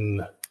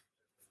in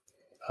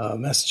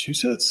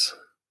Massachusetts.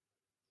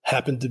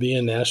 Happened to be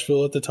in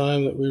Nashville at the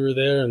time that we were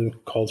there, and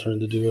called her in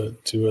to do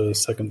a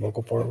second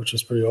vocal part, which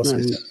was pretty awesome.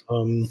 Nice.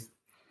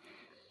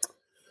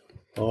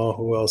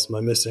 Who else am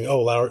I missing?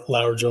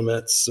 Laura Joe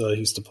Metz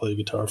used to play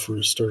guitar for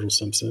Sturgill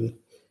Simpson.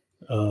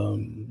 I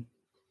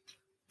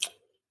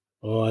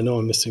know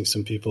I'm missing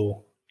some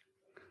people.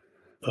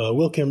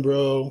 Will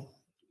Kimbrough.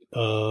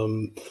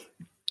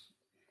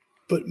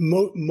 But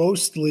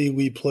mostly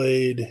we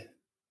played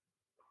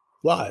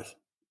live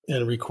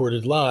and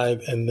recorded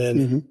live, and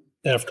then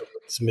afterwards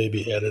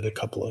maybe added a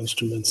couple of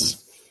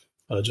instruments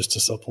just to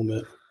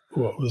supplement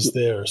what was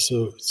there.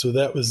 So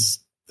that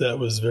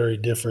was very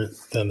different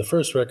than the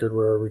first record,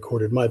 where I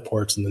recorded my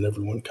parts and then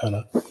everyone kind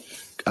of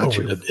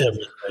overdid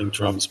everything,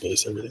 drums,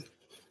 bass, everything.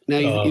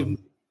 Now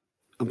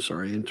I'm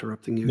sorry,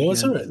 interrupting you. No,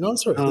 it's all right.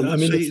 I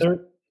mean,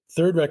 the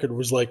third record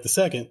was like the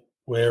second,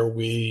 where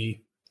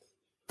we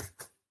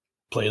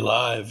play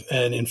live.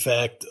 And in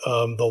fact,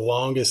 the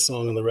longest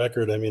song on the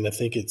record, I mean, I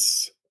think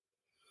it's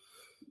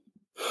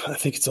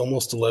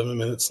almost 11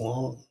 minutes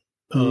long.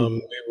 We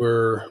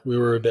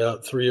were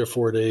about 3 or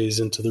 4 days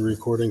into the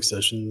recording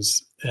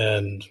sessions,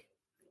 and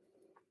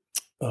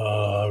we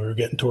were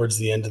getting towards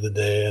the end of the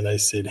day, and I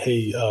said,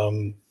 "Hey,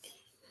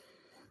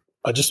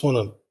 I just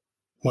want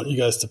you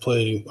guys to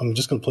play. I'm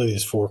just going to play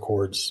these 4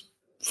 chords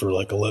for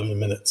like 11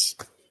 minutes.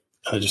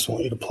 I just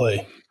want you to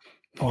play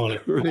on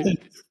it." Right.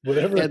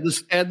 Whatever.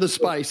 Add the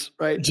spice,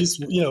 right?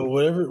 Just,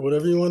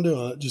 whatever you want to do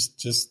on it,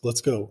 just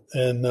let's go.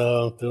 And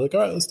they're like,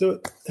 "All right, let's do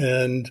it."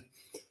 And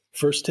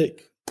first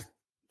take,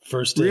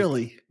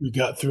 really, we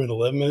got through an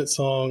 11-minute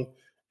song,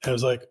 and I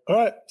was like, "All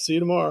right, see you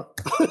tomorrow."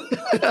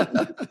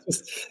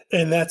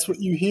 And that's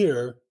what you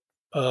hear.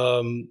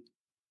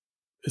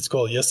 It's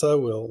called "Yes, I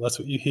Will." That's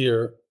what you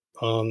hear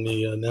on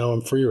the "Now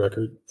I'm Free"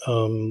 record.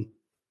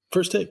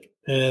 First take,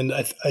 and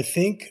I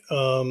think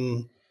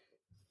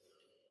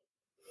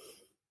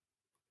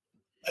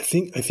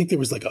there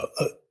was like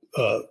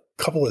a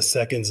couple of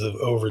seconds of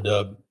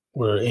overdub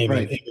where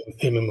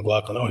Eamon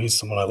McLaughlin. He's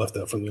someone I left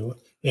out from the other.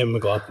 Eamon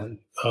McLaughlin.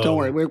 Don't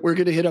worry, we're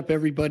going to hit up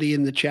everybody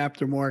in the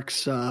chapter marks.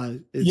 So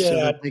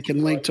that they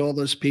can link to all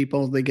those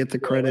people. They get the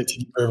credit. To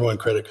give everyone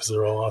credit because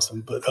they're all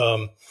awesome. But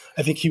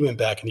I think he went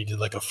back and he did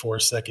like a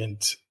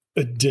 4-second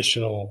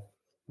additional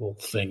little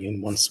thing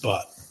in one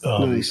spot.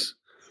 Nice,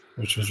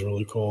 which was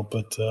really cool.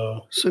 But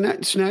so now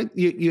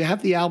you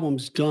have the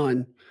albums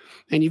done.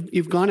 And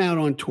you've gone out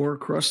on tour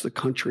across the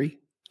country.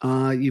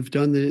 You've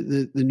done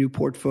the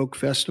Newport Folk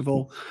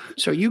Festival.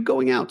 So are you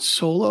going out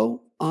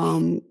solo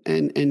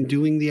and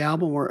doing the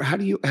album, or how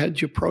did you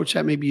approach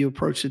that? Maybe you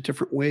approached it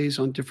different ways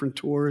on different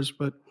tours,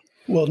 but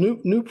well,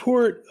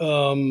 Newport,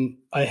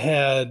 I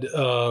had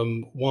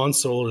Juan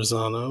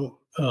Solorzano.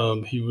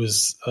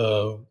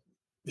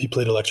 He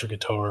played electric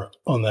guitar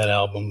on that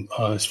album.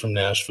 He's from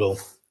Nashville.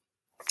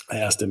 I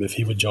asked him if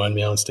he would join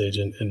me on stage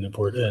in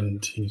Newport,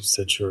 and he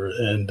said sure.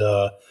 And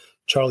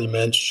Charlie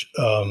Mensch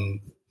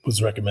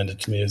was recommended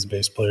to me as a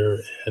bass player,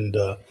 and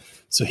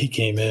so he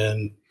came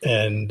in,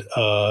 and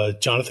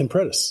Jonathan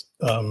Predis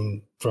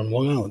from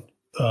Long Island,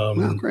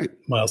 wow, great,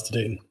 miles to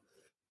Dayton.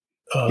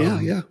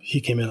 Yeah. He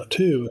came out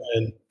too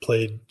and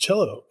played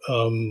cello,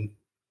 and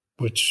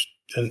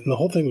the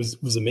whole thing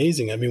was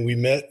amazing. I mean, we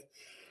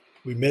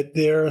met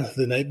there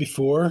the night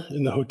before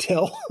in the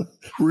hotel.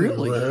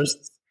 Really?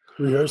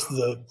 rehearsed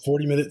the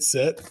 40-minute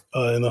set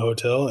in the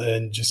hotel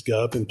and just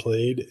got up and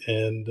played,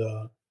 and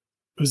it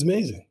was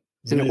amazing.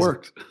 It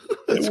worked.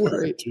 That's it worked.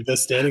 Great. We got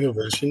standing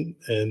ovation,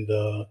 and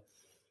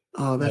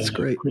that's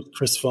great.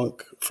 Chris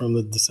Funk from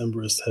the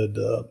Decemberists had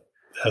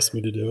asked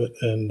me to do it,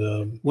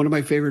 and one of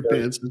my favorite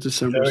bands, the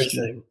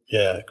Decemberists.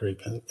 Yeah,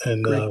 great band,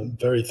 and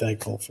very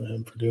thankful for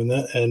him for doing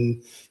that.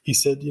 And he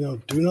said, do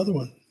another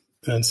one,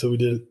 and so we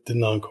did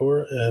an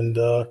encore, and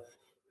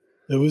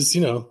it was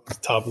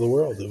top of the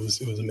world. It was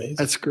amazing.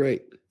 That's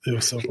great. It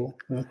was so cool.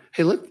 Yeah.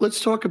 Hey,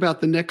 let's talk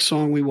about the next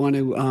song we want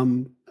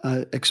to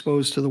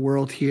expose to the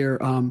world here,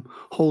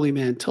 Holy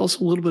Man. Tell us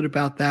a little bit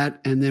about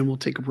that, and then we'll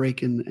take a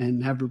break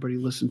and have everybody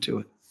listen to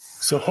it.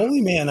 So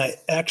Holy Man, I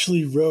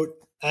actually wrote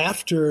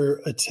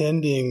after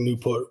attending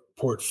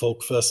Newport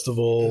Folk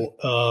Festival,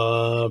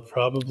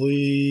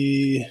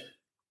 probably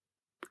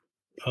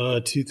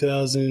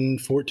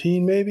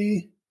 2014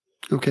 maybe.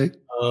 Okay.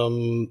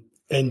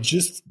 And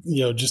just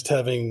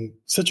having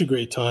such a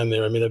great time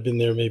there. I mean, I've been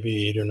there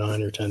maybe 8 or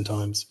 9 or 10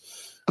 times.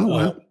 Oh,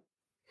 wow.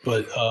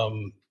 But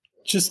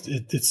just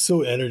it's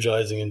so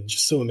energizing and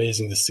just so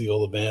amazing to see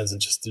all the bands, and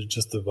just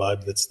the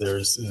vibe that's there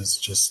is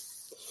just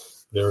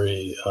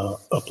very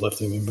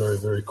uplifting and very,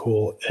 very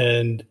cool.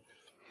 And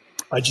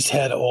I just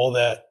had all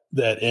that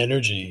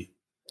energy,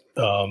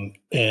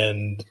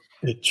 and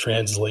it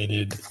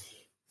translated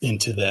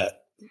into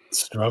that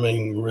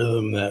strumming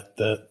rhythm,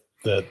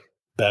 that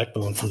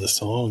backbone for the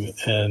song.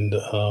 And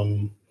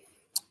the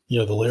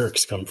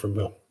lyrics come from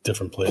a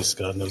different place,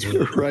 God knows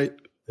where. Right.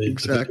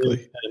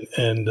 Exactly.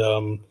 And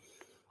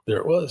there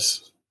it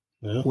was.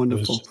 Yeah,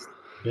 wonderful.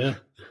 Yeah.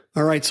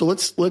 All right, so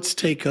let's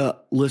take a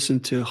listen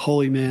to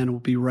Holy Man. We'll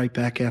be right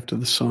back after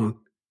the song.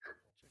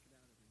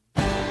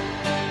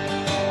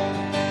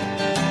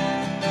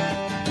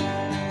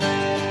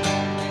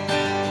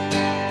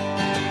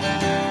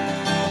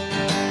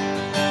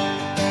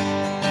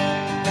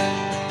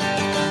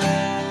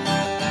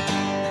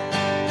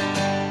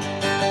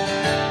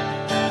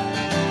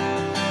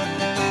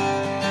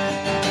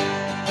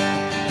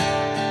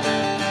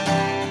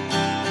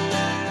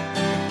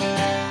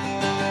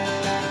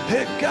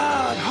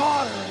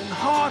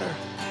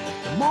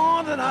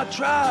 I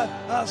tried,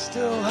 I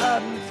still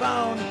hadn't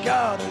found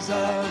God as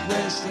I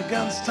raced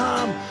against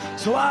time.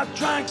 So I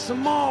drank some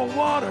more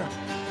water,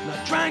 and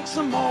I drank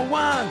some more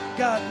wine.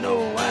 Got no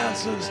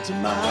answers to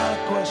my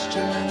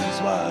questions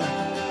why.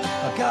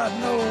 I got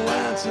no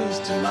answers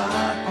to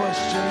my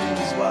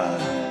questions why.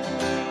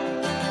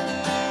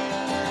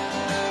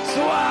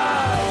 So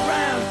I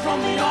ran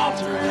from the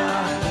altar and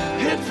I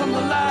hid from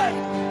the light,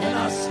 and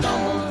I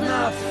stumbled and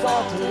I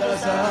faltered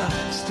as I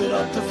stood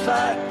up to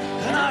fight.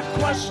 And I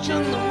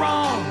questioned the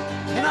wrong,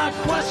 and I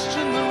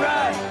questioned the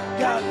right.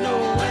 Got no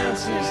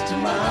answers to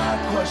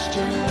my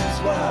questions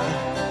why.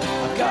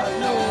 I got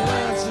no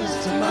answers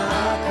to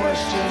my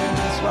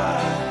questions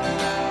why.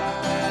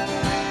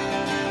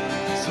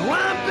 So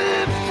I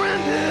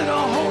befriended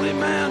a holy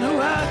man who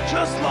had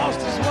just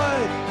lost his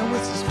way, and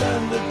with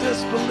suspended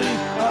disbelief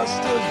I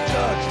stood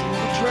judged and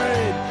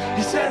betrayed.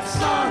 He said,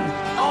 son,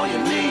 all you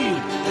need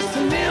is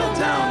to kneel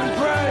down and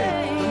pray.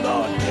 The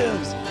Lord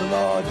gives, the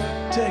Lord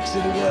takes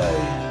it away.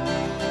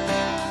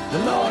 The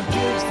Lord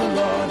gives, the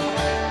Lord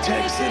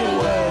takes it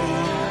away.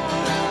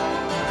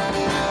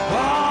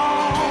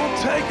 Oh,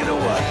 take it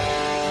away.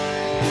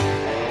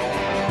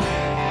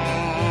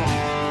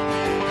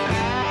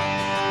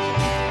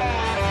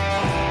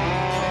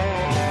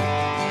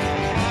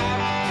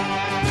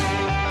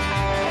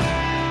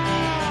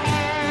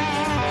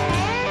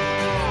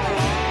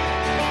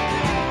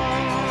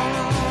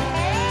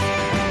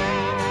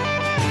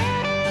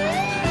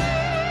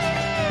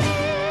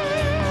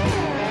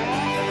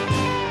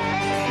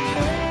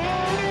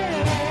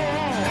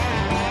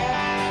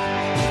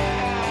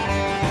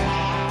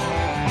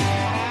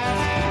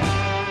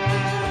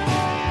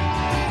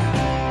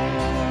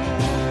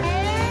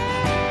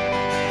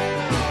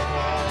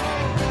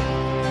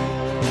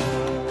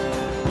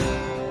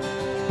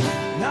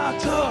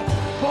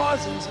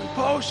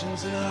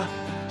 And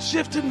I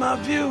shifted my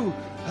view,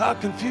 I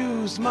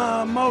confused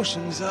my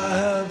emotions. I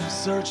have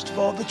searched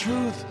for the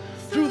truth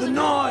through the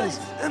noise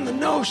and the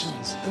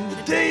notions. In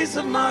the days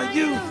of my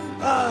youth,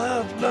 I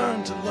have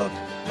learned to look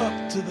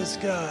up to the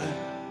sky.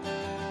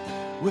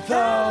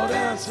 without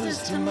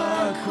answers to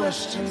my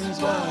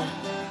questions why.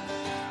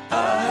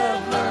 I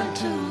have learned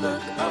to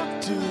look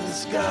up to the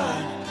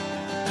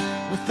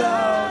sky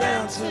without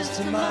answers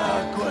to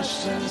my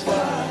questions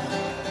why.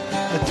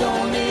 I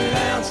don't need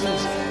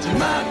answers to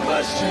my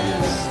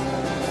questions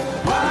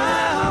why.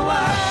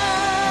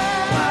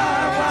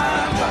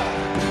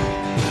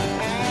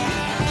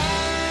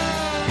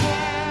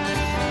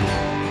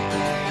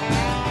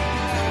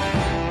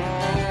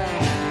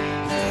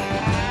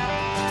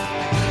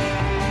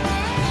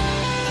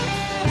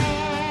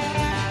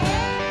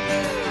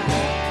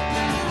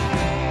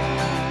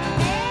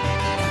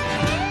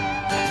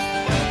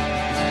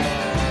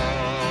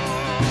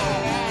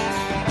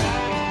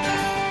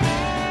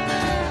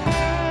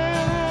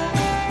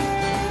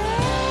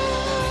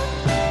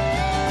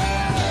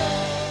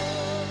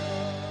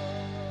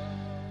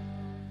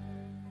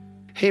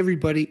 Hey,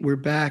 everybody, we're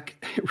back.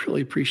 I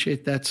really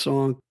appreciate that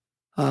song.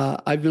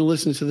 I've been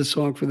listening to the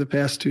song for the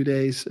past 2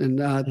 days, and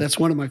that's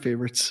one of my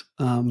favorites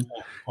Awesome.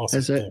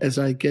 as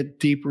I get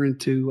deeper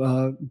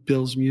into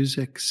Bill's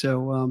music.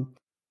 So,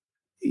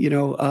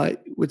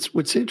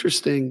 what's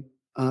interesting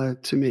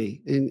to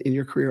me in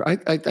your career,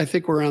 I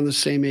think we're around the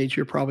same age.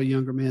 You're probably a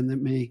younger man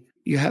than me.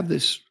 You have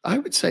this, I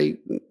would say,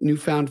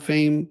 newfound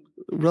fame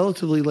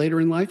relatively later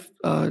in life,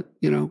 not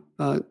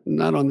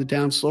on the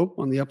downslope,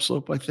 on the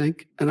upslope, I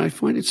think. And I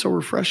find it so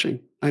refreshing.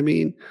 I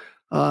mean,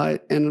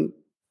 and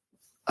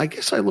I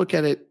guess I look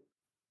at it,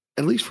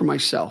 at least for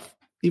myself,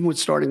 even with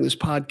starting this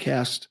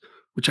podcast,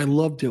 which I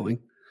love doing,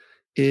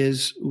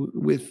 is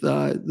with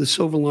the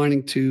silver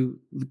lining to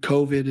the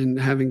COVID and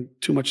having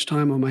too much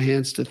time on my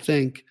hands to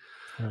think,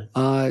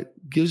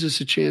 gives us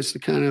a chance to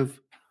kind of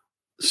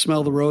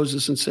smell the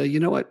roses and say, you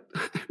know what,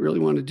 I really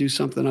want to do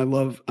something I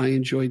love, I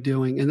enjoy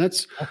doing. And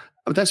that's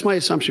my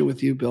assumption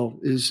with you, Bill,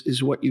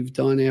 is what you've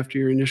done after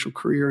your initial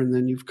career. And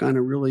then you've kind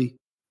of really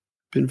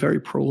been very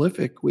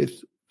prolific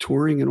with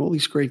touring and all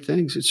these great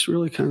things. It's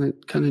really kind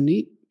of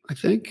neat, I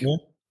think.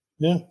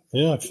 Yeah.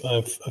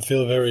 I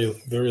feel very,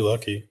 very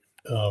lucky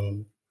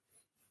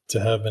to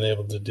have been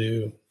able to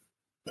do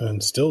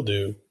and still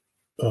do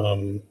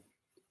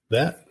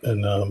that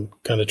and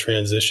kind of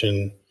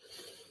transition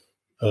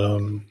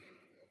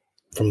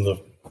from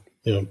the,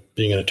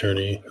 being an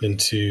attorney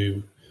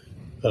into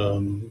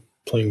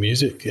playing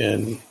music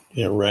and,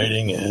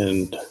 writing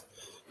and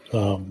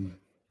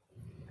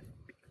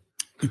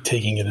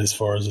taking it as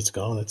far as it's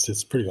gone.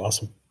 It's pretty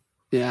awesome.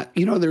 Yeah.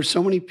 There's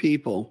so many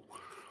people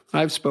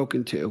I've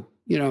spoken to,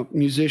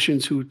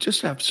 musicians who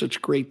just have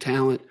such great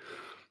talent,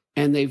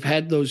 and they've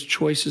had those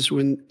choices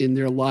in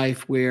their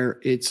life where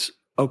it's,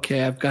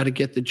 okay, I've got to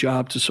get the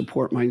job to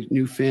support my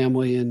new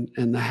family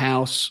and the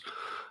house,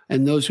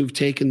 and those who've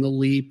taken the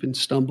leap and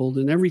stumbled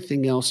and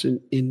everything else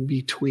in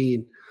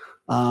between.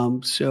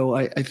 So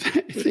I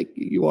think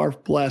you are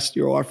blessed.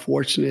 You are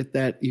fortunate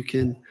that you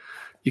can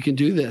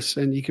do this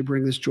and you can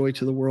bring this joy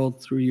to the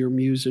world through your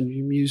muse and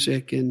your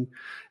music. And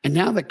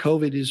now that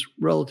COVID is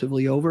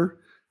relatively over,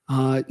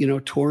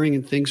 touring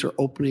and things are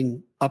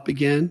opening up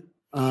again.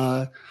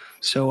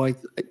 So I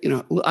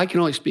can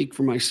only speak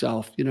for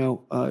myself.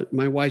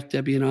 My wife,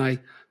 Debbie, and I,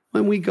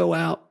 when we go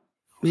out,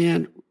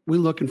 man, we're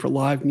looking for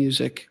live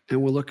music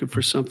and we're looking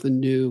for something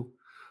new.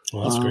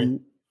 Well, that's great.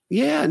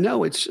 Yeah,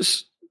 no,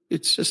 it's I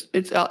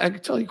can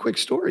tell you a quick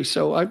story.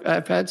 So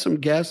I've had some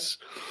guests.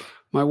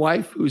 My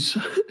wife, who's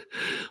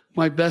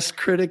my best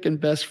critic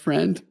and best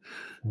friend,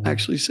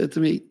 actually said to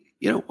me,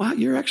 wow,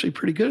 you're actually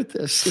pretty good at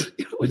this,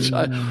 which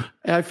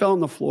I fell on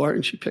the floor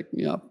and she picked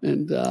me up.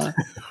 And,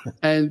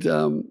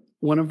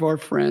 one of our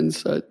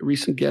friends,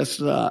 recent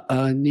guest,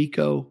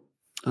 Nico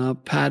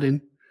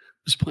Patton,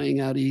 was playing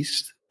out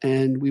east,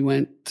 and we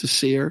went to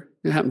see her.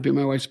 It happened to be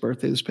my wife's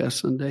birthday this past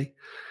Sunday.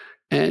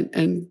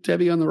 And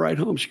Debbie, on the ride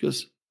home, she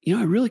goes,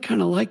 I really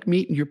kind of like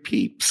meeting your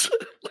peeps.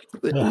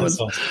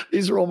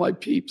 These are all my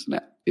peeps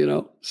now,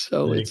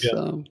 So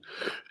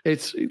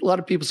it's a lot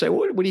of people say,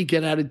 what do you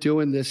get out of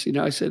doing this?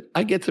 I said,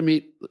 I get to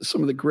meet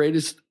some of the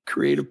greatest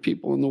creative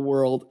people in the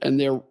world, and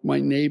they're my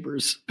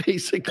neighbors,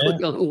 basically,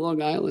 on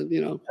Long Island.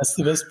 That's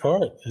the best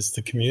part. It's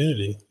the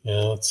community.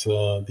 It's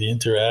the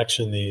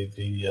interaction, the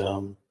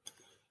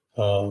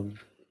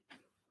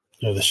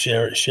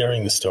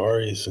sharing the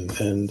stories, and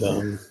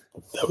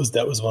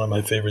that was one of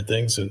my favorite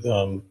things.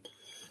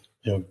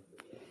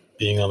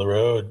 Being on the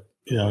road,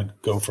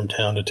 go from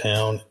town to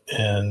town,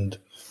 and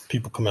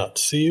people come out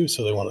to see you,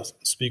 so they want to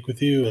speak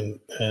with you,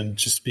 and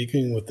just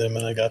speaking with them,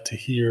 and I got to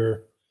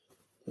hear,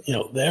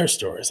 their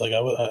stories. Like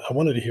I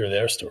wanted to hear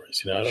their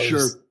stories. I'd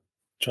always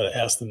try to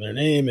ask them their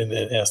name and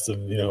ask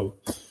them,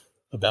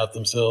 about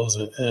themselves,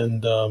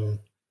 and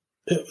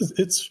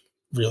it's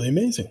really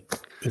amazing.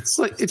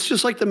 It's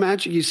just like the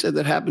magic you said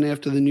that happened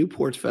after the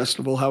Newport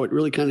Festival, how it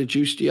really kind of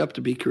juiced you up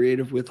to be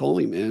creative with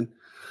Holy Man.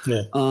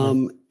 Yeah.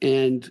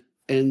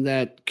 And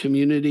that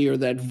community or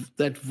that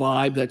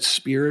vibe, that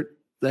spirit,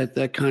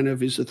 that kind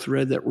of is a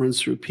thread that runs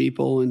through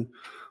people. And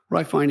what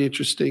I find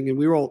interesting, and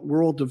we're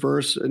all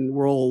diverse and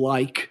we're all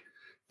alike.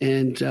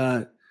 And,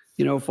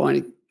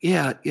 finding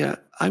yeah,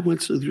 I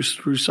went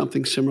through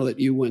something similar that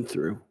you went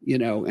through,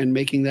 and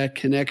making that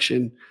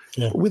connection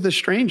with a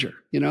stranger,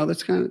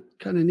 that's kind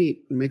of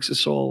neat. It makes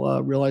us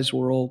all realize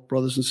we're all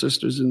brothers and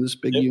sisters in this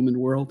big human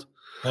world.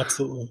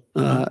 Absolutely.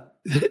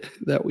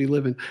 That we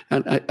live in.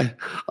 And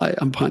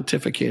I'm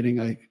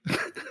pontificating.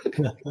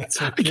 That's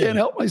okay. I can't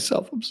help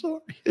myself. I'm sorry.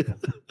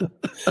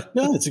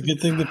 No, it's a good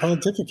thing to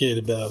pontificate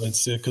about.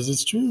 It's because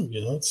it's true.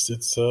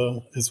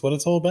 It's what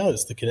it's all about.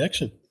 It's the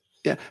connection.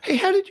 Yeah. Hey,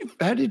 how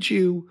did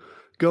you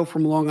go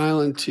from Long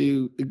Island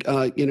to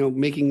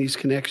making these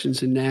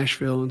connections in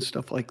Nashville and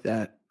stuff like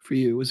that for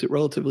you? Was it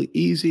relatively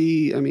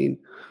easy? I mean,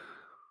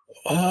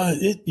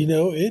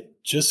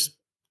 it just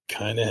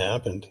kind of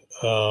happened.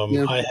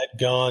 I had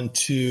gone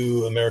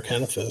to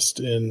Americana Fest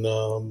in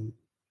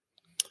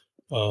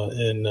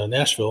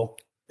Nashville,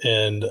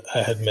 and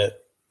I had met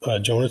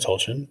Jonah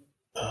Tulchin.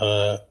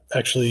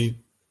 Actually,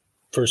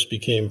 first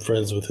became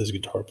friends with his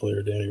guitar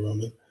player, Danny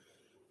Roman.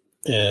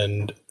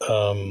 And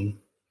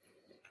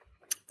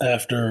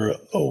after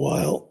a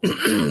while,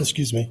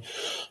 excuse me,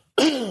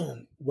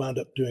 wound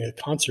up doing a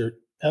concert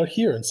out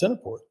here in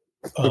Centerport.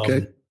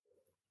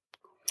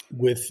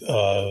 With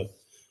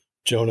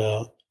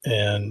Jonah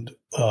and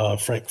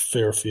Frank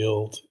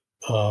Fairfield,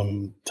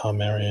 Tom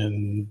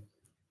Marion,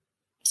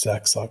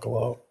 Zach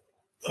Sokolow.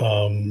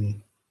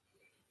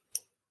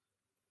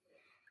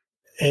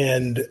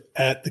 And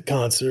at the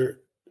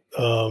concert,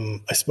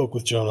 I spoke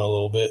with Jonah a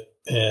little bit,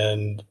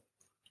 and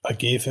I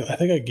gave him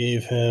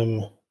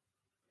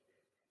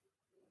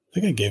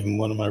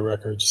one of my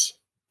records,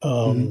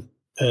 and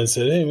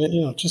said, "Hey,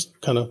 man, just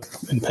kind of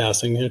in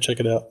passing here, check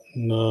it out,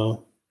 and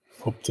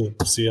hope to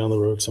see you on the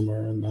road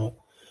somewhere." And a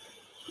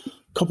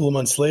couple of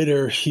months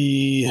later,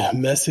 he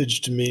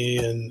messaged me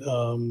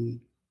and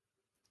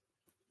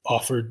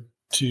offered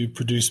to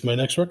produce my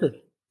next record.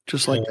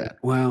 Just like that.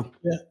 Wow.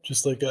 Yeah,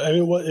 just like that. I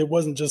mean, it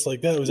wasn't just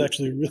like that. It was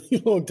actually a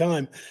really long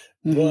time,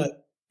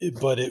 but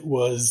it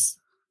was,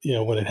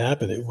 when it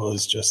happened, it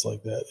was just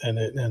like that, and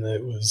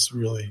it was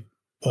really.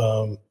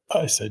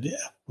 I said,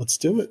 "Yeah, let's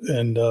do it."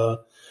 And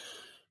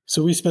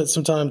so we spent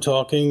some time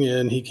talking,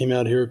 and he came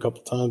out here a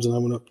couple of times, and I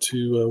went up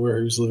to where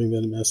he was living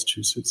then in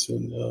Massachusetts,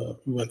 and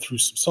we went through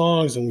some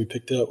songs, and we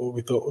picked out what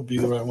we thought would be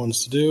the right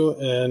ones to do.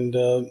 And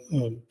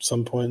at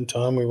some point in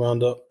time, we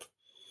wound up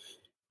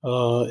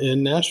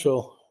in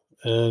Nashville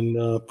and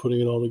putting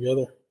it all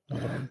together.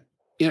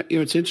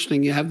 It's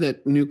interesting. You have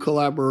that new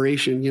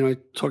collaboration. I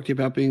talked to you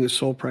about being a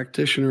sole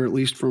practitioner, at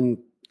least from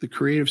the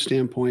creative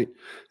standpoint,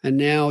 and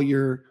now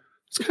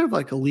it's kind of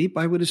like a leap,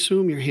 I would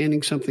assume. You're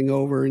handing something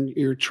over and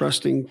you're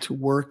trusting to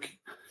work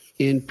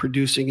in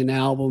producing an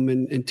album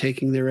and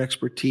taking their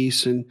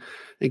expertise and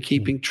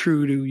keeping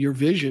true to your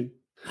vision.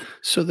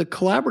 So the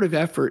collaborative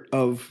effort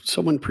of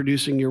someone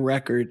producing your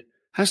record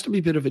has to be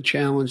a bit of a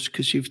challenge,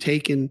 because you've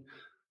taken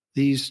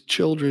these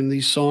children,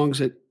 these songs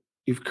that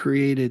you've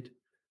created,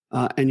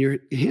 and you're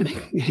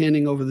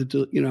handing over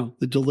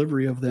the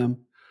delivery of them.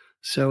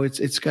 So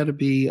it's got to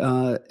be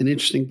an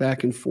interesting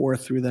back and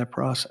forth through that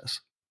process.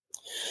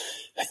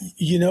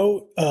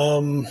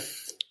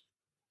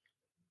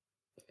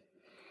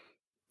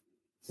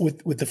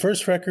 With the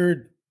first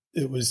record,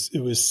 it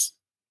was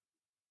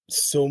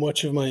so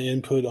much of my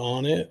input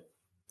on it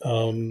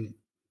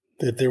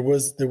that there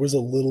was a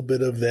little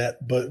bit of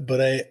that,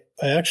 but I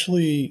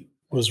actually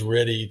was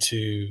ready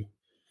to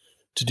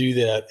do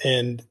that.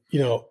 And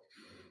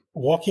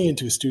walking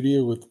into a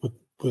studio with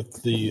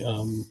the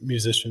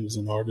musicians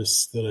and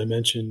artists that I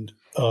mentioned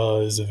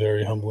is a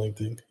very humbling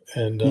thing,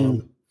 and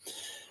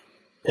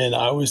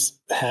I was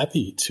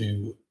happy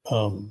to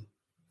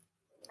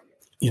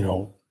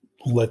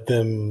let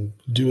them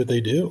do what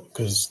they do,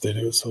 because they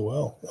do it so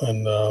well.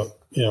 And I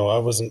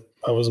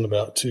wasn't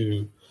about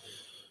to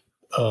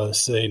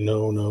say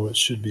no, it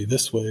should be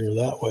this way or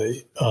that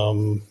way.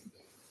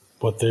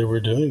 What they were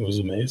doing was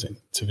amazing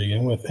to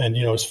begin with. And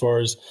as far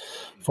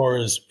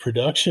as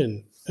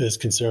production is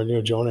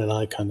concerned, Jonah and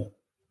I kind of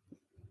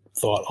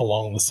thought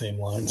along the same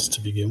lines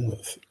to begin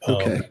with.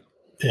 Okay.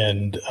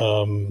 And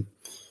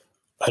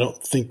I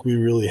don't think we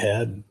really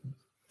had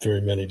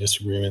very many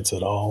disagreements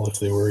at all, if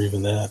they were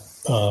even that.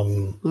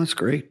 That's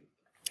great.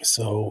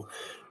 So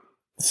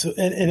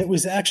and it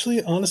was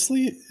actually,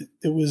 honestly,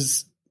 it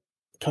was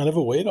kind of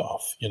a weight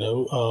off,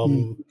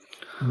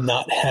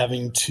 not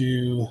having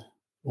to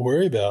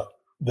worry about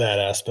that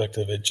aspect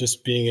of it,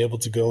 just being able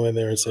to go in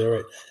there and say, all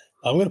right,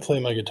 I'm going to play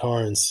my guitar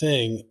and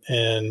sing,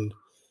 and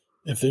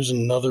if there's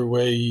another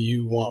way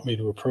you want me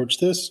to approach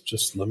this,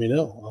 just let me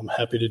know. I'm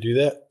happy to do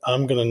that.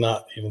 I'm going to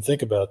not even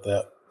think about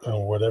that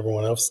or what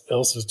everyone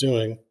else is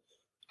doing.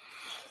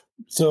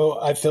 So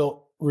I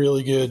felt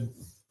really good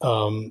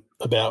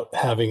about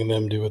having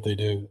them do what they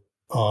do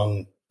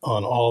on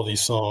all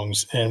these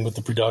songs. And with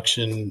the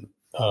production,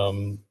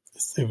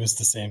 it was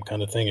the same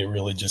kind of thing. It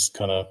really just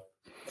kind of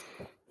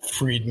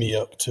freed me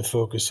up to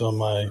focus on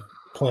my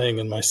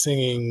playing and my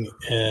singing,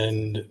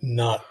 and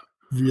not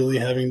really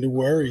having to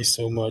worry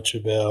so much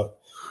about,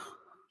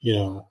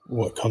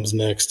 what comes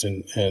next.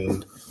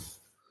 And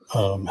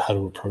how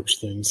to approach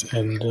things,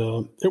 and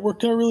it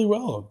worked out really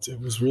well. It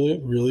was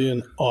really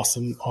an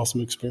awesome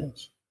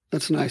experience.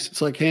 That's nice.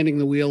 It's like handing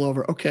the wheel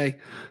over. Okay,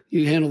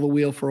 you handle the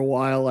wheel for a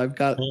while. I've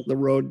got the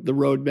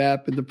road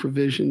map and the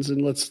provisions,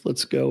 and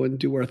let's go and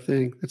do our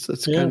thing. That's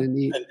kind of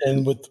neat.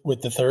 And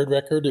with the third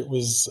record, it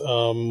was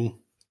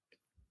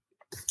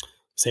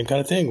same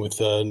kind of thing. With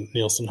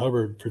Nielsen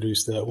Hubbard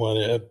produced that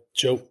one.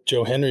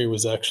 Joe Henry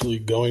was actually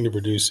going to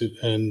produce it,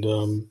 and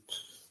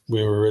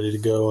we were ready to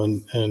go,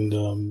 and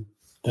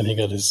then he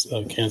got his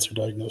cancer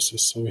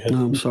diagnosis. So we had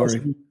I'm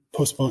sorry.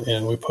 Postponed,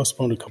 and we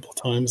postponed a couple of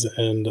times,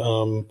 and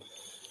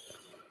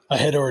I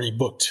had already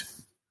booked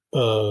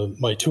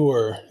my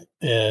tour,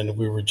 and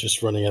we were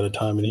just running out of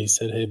time. And he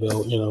said, "Hey,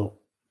 Bill,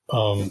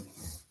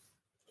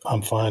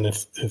 I'm fine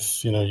if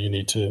you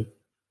need to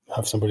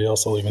have somebody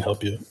else. I'll even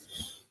help you.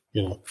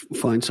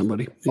 Find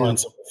somebody,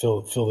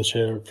 fill the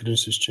chair,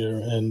 producer's chair."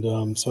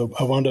 And so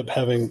I wound up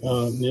having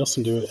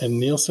Nielsen do it, and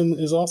Nielsen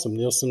is awesome.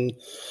 Nielsen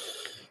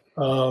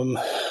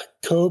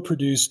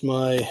co-produced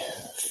my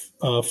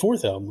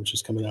fourth album, which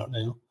is coming out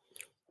now,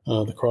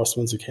 The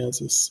Crosswinds of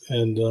Kansas,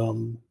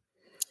 and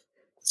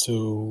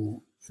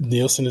so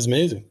Nielsen is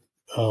amazing.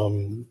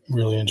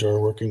 Really enjoy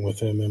working with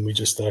him, and I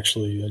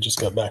just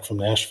got back from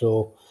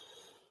Nashville.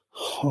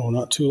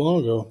 Not too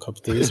long ago, a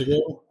couple of days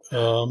ago.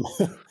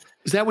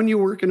 Is that when you're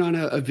working on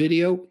a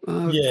video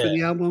for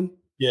the album?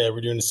 Yeah,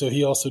 we're doing it. So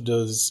he also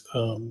does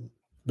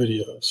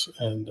videos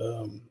and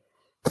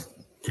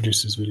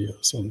produces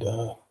videos, and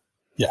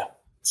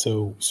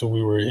So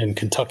we were in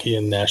Kentucky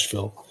and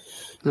Nashville.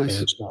 Nice.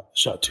 And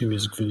shot 2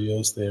 music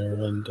videos there,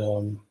 and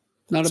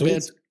not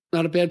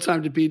a bad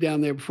time to be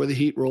down there before the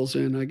heat rolls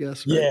in, I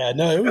guess. Right? Yeah,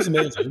 no, it was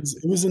amazing.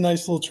 It was a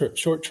nice little trip,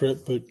 short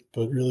trip, but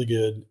really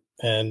good.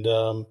 And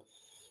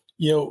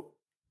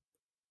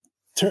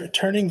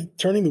turning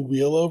the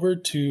wheel over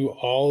to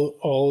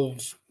all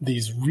of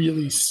these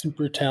really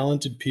super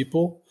talented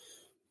people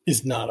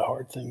is not a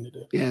hard thing to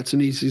do. Yeah, it's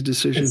an easy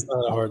decision. It's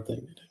not a hard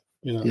thing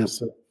to do. Yep.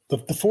 So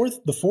the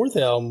fourth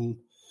album,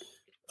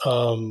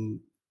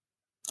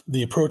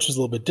 the approach is a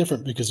little bit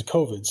different because of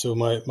COVID. So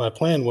my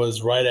plan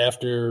was right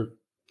after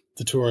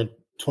the tour in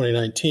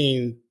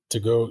 2019 to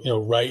go,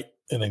 right,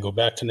 and then go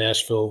back to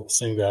Nashville,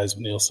 same guys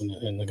with Nielsen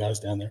and the guys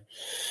down there,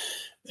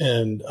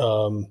 and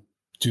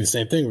do the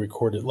same thing,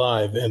 record it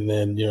live, and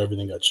then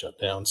everything got shut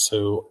down.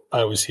 So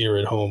I was here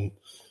at home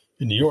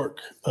in New York,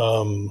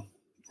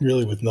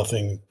 really with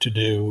nothing to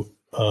do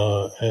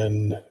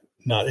and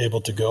not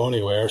able to go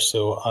anywhere.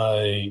 So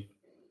I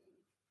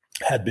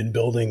had been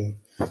building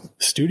a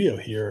studio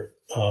here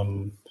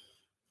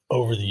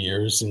over the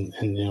years and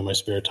my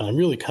spare time,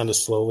 really kind of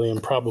slowly,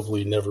 and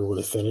probably never would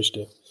have finished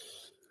it,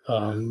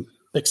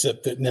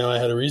 except that now I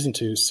had a reason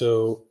to.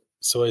 So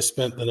I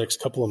spent the next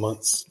couple of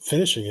months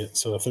finishing it.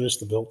 So I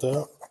finished the built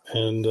out,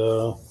 and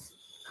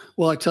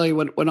well, I tell you,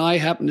 when I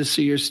happened to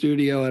see your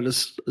studio at a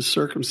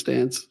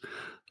circumstance,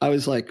 I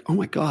was like, oh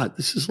my God,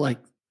 this is like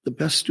the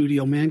best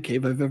studio man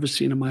cave I've ever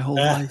seen in my whole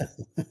life.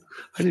 I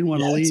didn't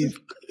want to leave.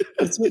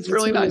 It's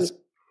really nice.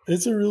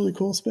 It's a really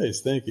cool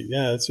space. Thank you.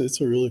 Yeah, it's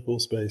a really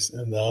cool space.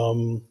 And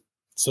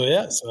so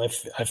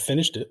I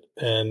finished it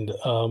and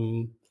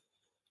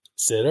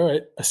said, all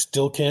right, I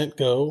still can't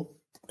go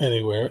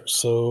anywhere,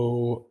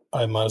 so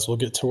I might as well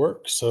get to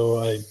work. So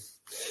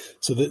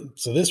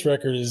this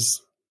record is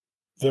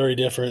very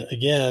different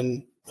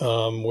again,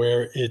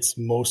 where it's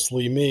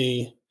mostly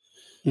me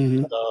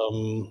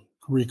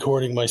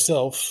recording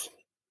myself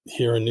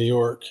here in New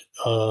York,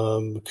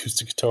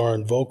 acoustic guitar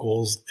and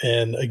vocals,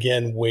 and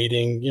again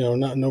waiting.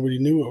 Nobody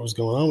knew what was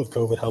going on with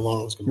COVID, how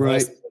long it was going to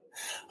last.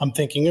 I'm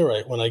thinking, all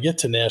right, when I get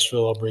to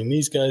Nashville, I'll bring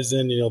these guys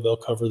in. They'll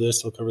cover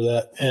this, they'll cover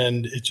that,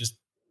 and it just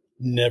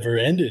never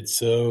ended.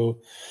 So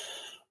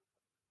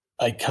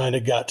I kind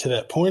of got to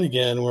that point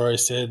again where I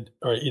said,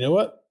 all right, you know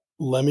what?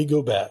 Let me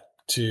go back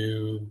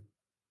to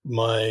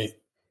my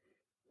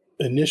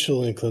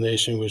initial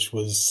inclination, which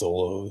was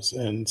solos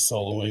and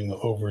soloing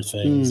over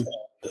things.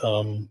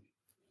 Let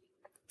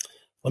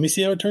me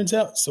see how it turns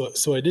out.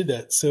 So I did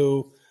that.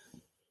 So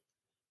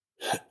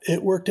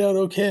it worked out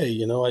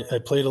okay. I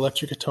played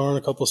electric guitar on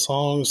a couple of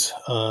songs.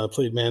 I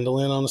played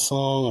mandolin on a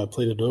song. I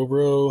played a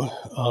dobro.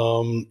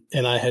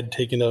 And I had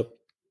taken up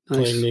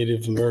playing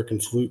Native American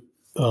flute.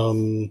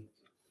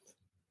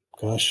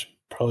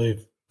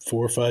 Probably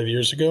 4 or 5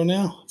 years ago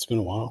now. It's been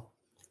a while.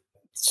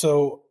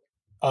 So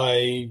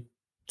I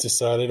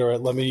decided, all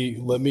right, let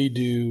me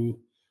do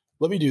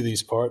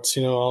these parts.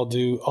 I'll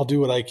do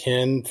what I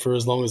can for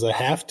as long as I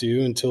have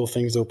to until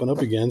things open up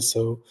again.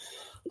 So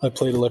I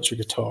played electric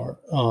guitar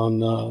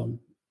on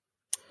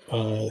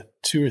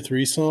 2 or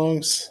 3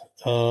 songs.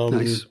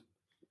 Nice.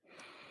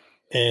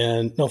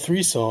 And no,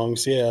 3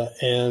 songs, yeah.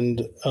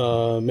 And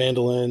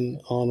mandolin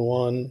on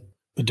one,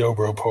 the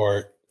dobro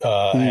part.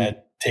 I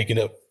had taken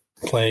up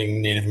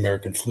playing Native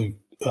American flute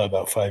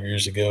about 5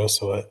 years ago,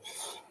 so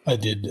I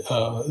did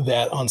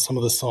that on some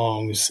of the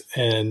songs,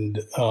 and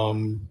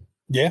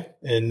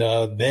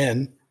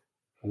then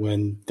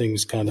when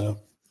things kind of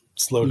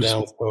slowed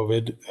down with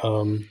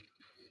COVID,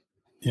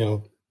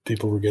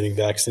 people were getting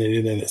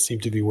vaccinated, and it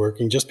seemed to be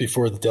working just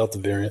before the Delta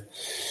variant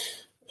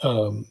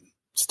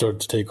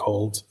started to take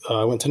hold.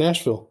 I went to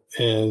Nashville,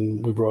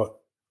 and we brought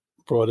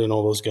in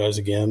all those guys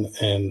again,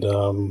 and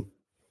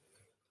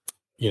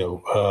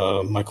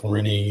Michael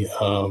Rennie,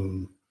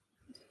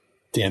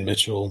 Dan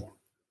Mitchell,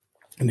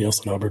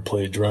 Nielsen Hubbard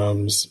played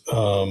drums.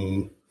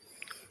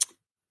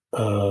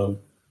 A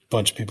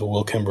bunch of people.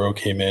 Will Kimbrough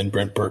came in.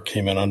 Brent Burke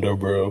came in on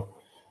dobro.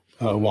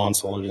 Juan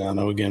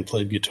Soledano again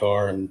played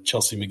guitar, and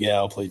Chelsea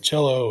McGow played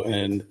cello,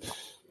 and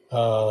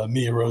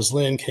Mia Rose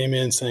Lynn came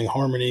in, sang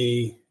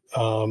harmony.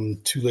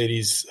 Two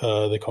ladies,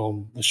 they call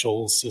them the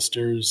Scholes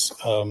sisters,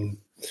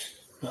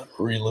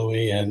 Marie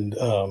Louie and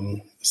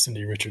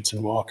Cindy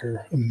Richardson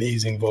Walker.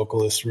 Amazing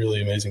vocalists,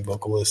 really amazing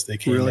vocalists. They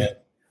came in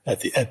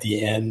at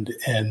the end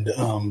and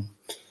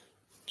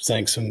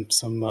sang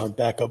some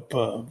backup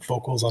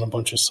vocals on a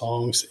bunch of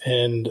songs,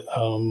 and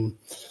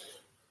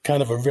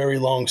kind of a very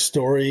long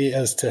story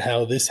as to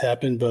how this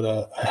happened.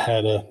 But I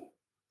had a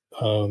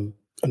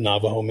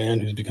Navajo man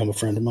who's become a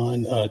friend of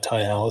mine,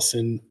 Ty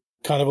Allison.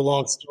 Kind of a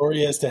long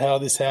story as to how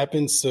this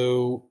happened.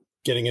 So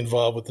getting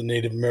involved with the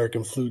Native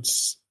American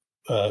flutes,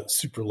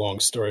 super long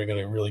story. I'm going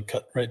to really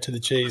cut right to the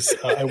chase.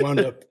 I wound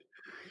up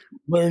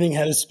learning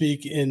how to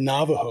speak in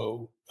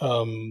Navajo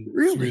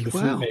through the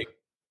flute maker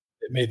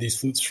that made these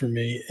flutes for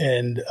me,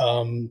 and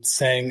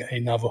sang a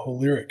Navajo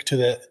lyric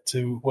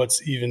to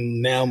what's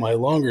even now my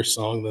longer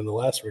song than the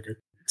last record.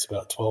 It's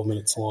about 12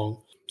 minutes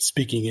long,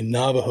 speaking in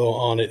Navajo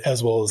on it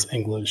as well as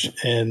English.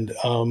 And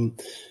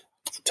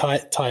Ty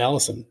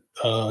Allison,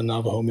 a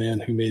Navajo man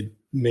who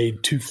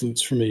made two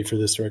flutes for me for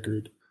this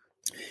record,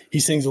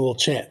 he sings a little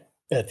chant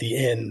at the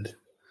end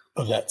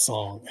of that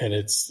song, and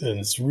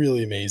it's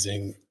really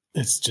amazing.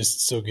 It's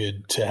just so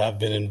good to have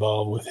been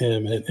involved with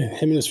him, and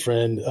him and his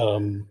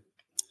friend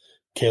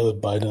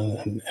Caleb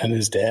Bydun and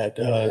his dad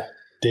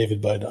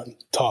David Bydun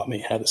taught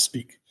me how to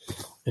speak.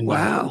 And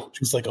wow,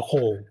 it was like a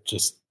whole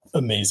just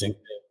amazing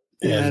thing.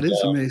 Yeah, and, it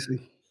is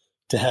amazing.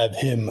 To have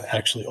him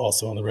actually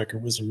also on the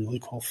record was a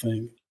really cool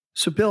thing.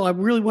 So, Bill, I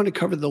really want to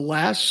cover the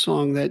last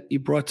song that you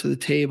brought to the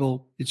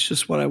table. It's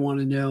Just What I Want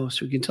to Know.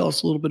 So you can tell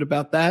us a little bit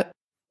about that,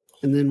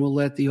 and then we'll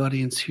let the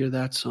audience hear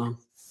that song.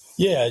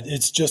 Yeah,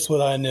 It's Just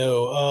What I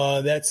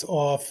Know. That's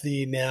off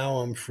the Now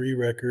I'm Free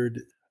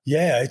record.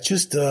 Yeah, it's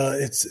just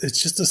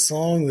a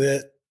song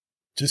that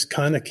just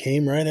kind of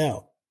came right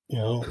out,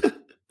 all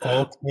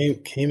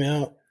came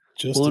out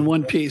just all in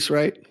one piece,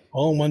 right?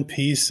 All in one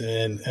piece,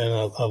 and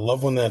I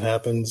love when that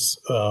happens.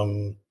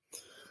 And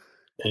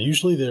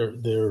usually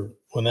they're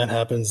when that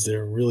happens,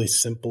 they're really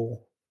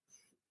simple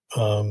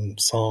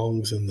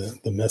songs, and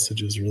the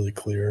message is really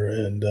clear.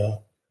 And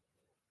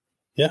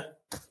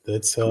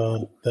that's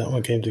that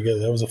one came together.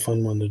 That was a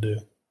fun one to do.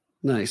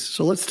 Nice.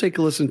 So let's take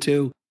a listen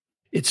to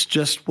It's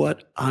Just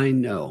What I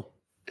Know,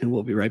 and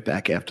we'll be right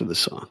back after the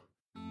song.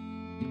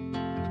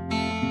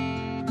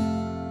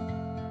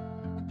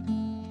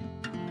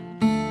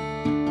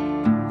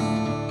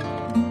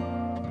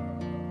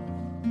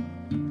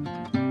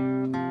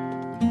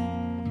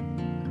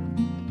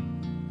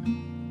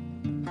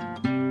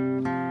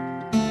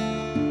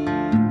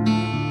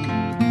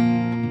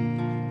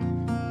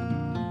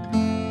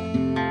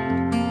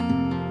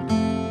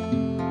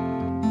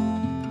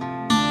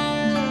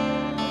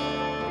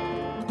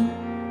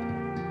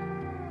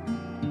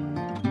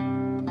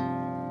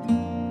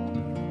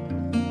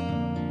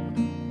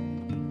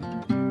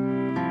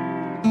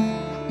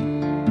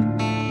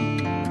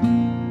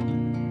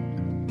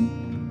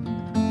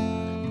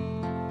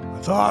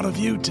 Thought of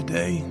you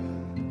today.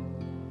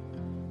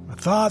 My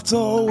thoughts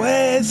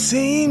always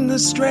seem to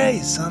stray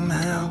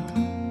somehow.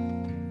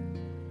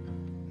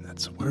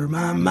 That's where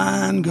my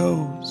mind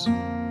goes.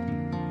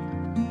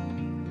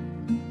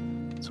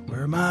 That's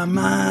where my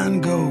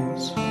mind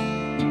goes.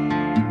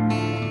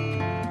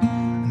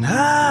 And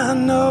I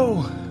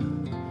know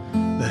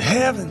that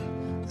heaven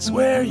is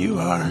where you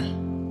are,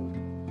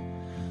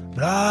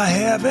 but I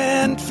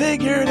haven't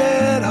figured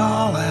it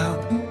all out.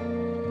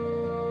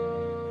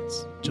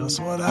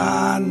 Just what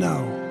I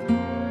know.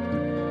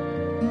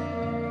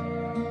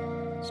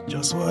 It's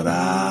just what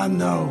I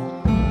know.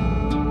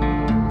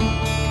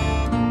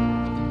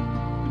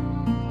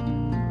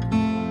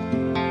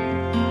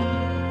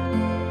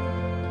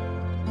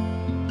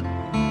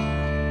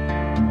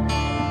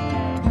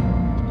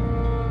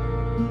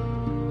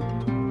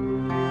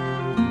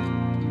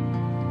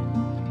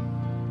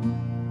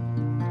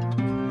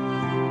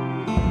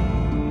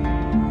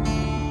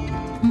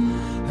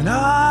 And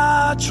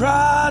I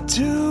try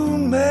to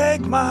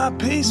make my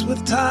peace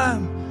with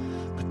time,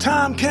 but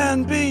time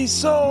can be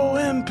so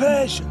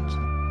impatient.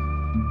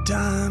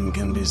 Time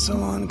can be so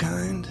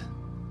unkind.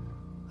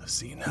 I've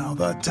seen how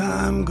the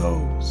time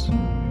goes.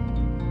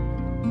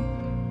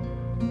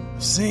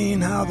 I've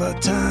seen how the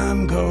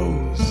time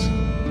goes.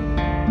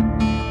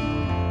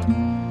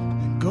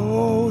 It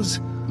goes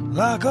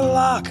like a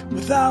lock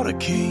without a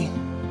key.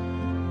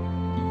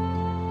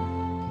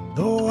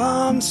 Though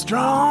I'm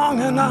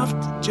strong enough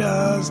to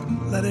just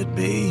let it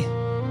be,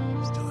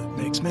 still it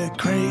makes me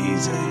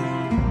crazy.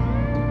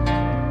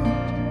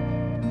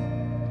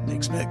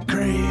 makes me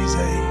crazy.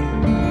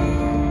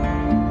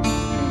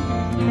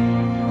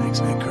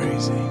 Makes me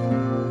crazy.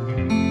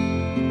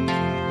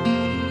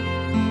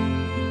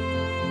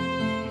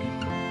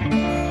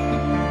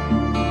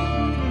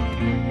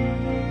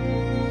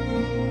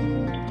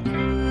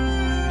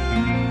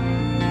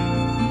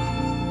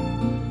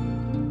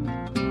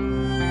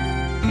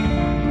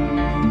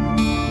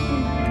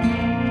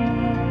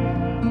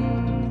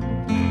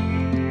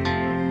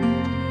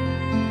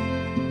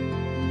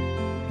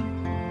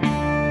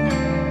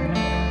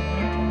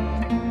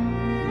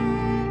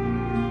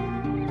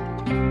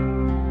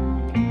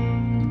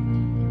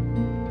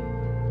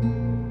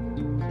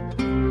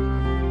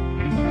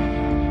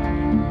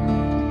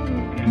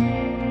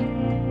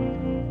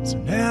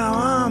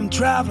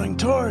 Traveling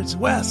towards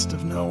west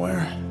of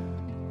nowhere,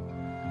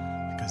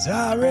 'cause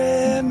I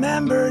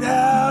remembered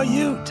how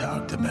you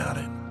talked about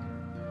it.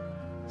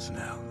 So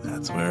now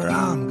that's where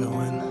I'm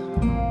going.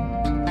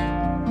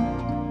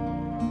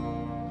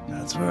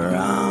 That's where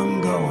I'm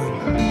going.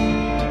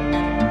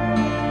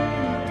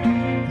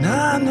 And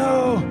I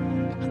know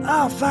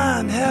I'll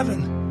find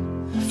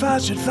heaven if I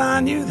should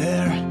find you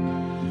there.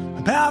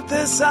 About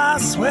this I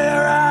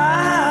swear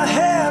I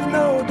have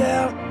no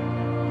doubt.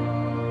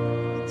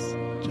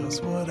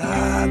 Just what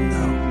I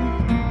know.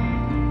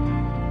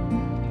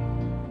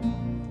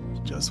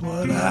 Just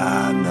what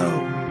I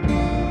know.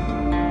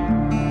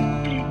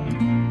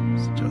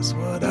 It's just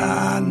what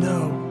I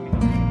know.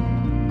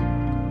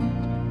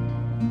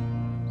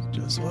 It's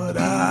just what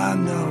I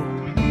know.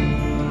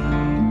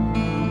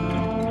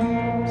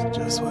 It's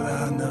just what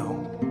I know.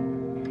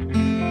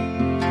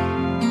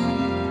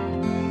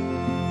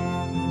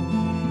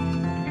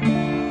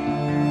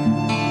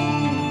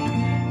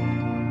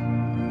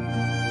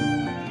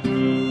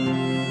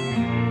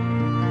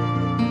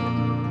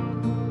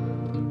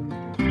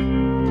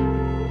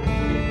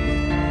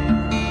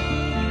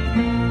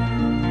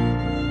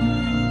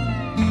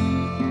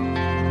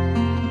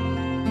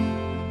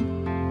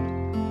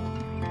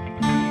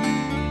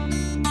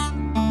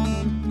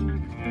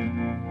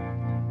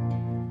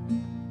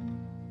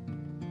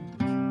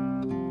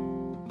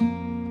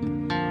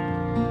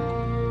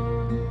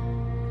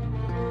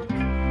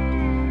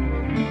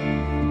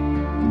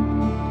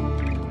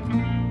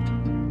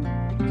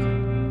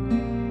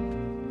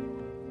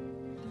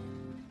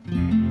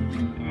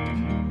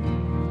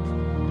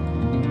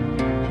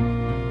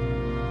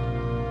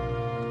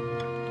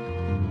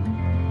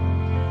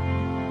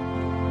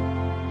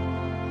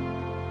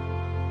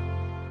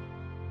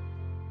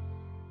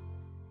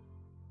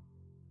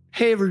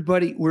 Hey,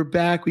 everybody, we're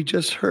back. We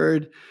just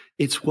heard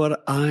It's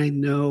What I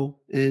Know,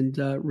 and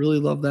really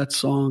love that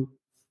song.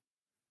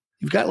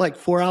 You've got like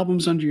 4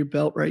 albums under your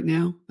belt right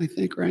now, I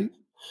think, right?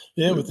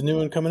 Yeah, with the new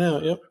one coming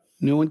out, yep.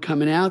 New one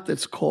coming out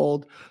that's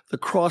called The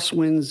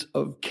Crosswinds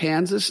of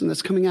Kansas, and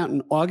that's coming out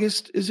in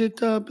August, is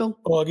it, Bill?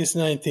 August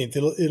 19th.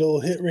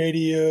 It'll hit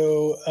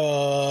radio.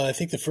 I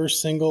think the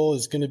first single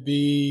is going to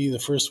be the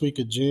first week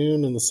of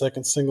June, and the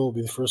second single will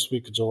be the first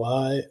week of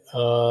July.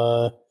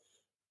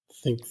 I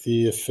think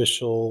the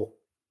official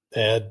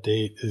ad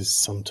date is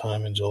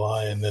sometime in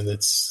July, and then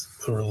it's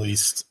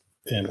released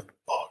in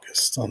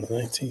August on the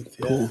 19th.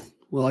 Yeah. Cool.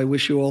 Well, I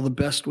wish you all the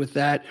best with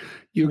that.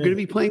 You're going to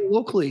be playing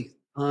locally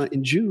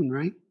in June,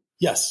 right?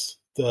 Yes.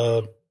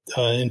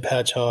 In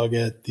Patch Hog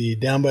at the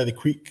Down by the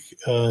Creek.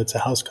 It's a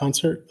house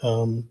concert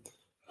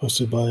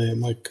hosted by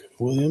Mike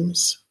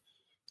Williams.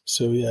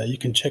 So, yeah, you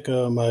can check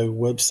out my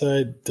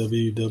website,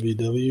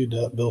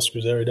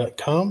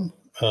 www.billscorzari.com.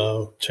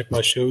 Check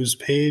my shows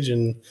page,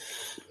 and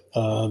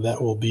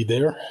that will be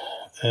there.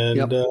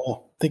 And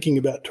thinking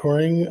about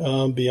touring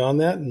beyond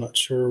that. I'm not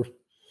sure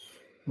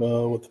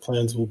what the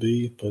plans will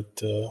be,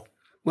 but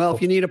well,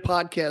 if you need a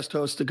podcast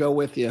host to go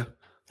with you,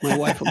 my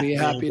wife will be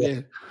happy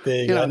to.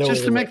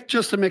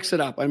 Just to mix it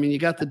up. I mean, you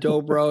got the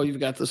dobro, you've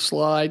got the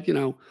slide. You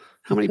know,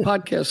 how many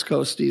podcast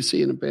hosts do you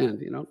see in a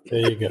band? You know,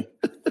 there you go.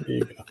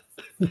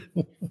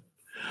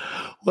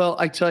 Well,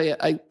 I tell you,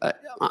 I'm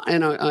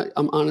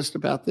honest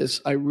about this.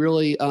 I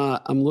really,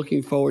 I'm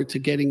looking forward to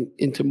getting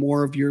into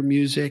more of your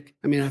music.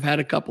 I mean, I've had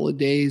a couple of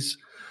days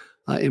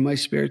in my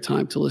spare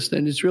time to listen,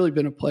 and it's really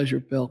been a pleasure,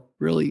 Bill.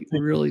 Really,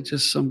 really,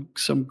 just some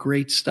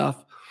great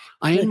stuff.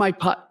 I end my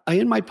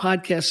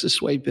podcast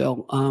this way,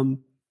 Bill. And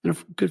a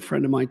good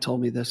friend of mine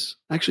told me this.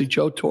 Actually,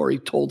 Joe Torre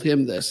told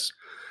him this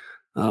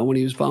when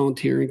he was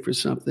volunteering for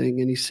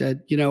something. And he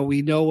said, you know,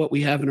 we know what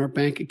we have in our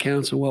bank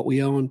accounts and what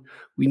we own.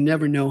 We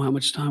never know how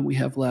much time we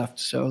have left.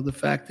 So the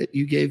fact that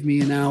you gave me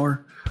an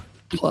hour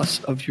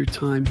plus of your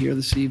time here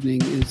this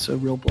evening is a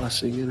real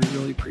blessing, and I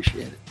really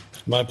appreciate it.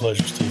 My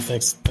pleasure, Steve.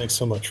 Thanks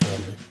so much for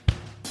having me.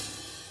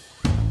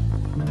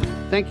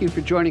 Thank you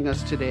for joining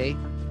us today.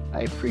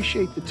 I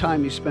appreciate the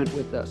time you spent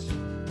with us.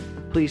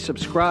 Please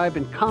subscribe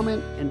and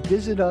comment, and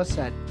visit us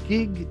at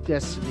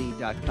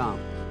gigdestiny.com.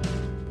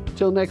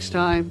 Till next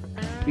time,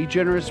 be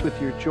generous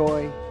with your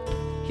joy,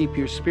 keep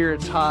your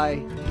spirits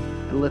high,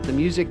 and let the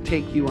music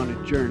take you on a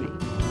journey.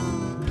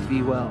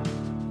 Be well.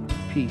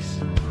 Peace.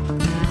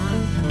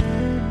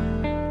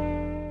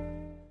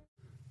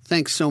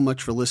 Thanks so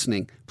much for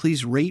listening.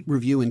 Please rate,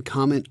 review, and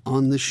comment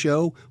on the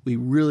show. We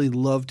really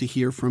love to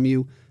hear from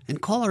you.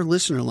 And call our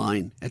listener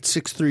line at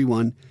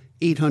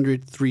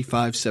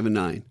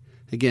 631-800-3579.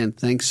 Again,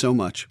 thanks so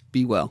much.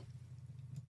 Be well.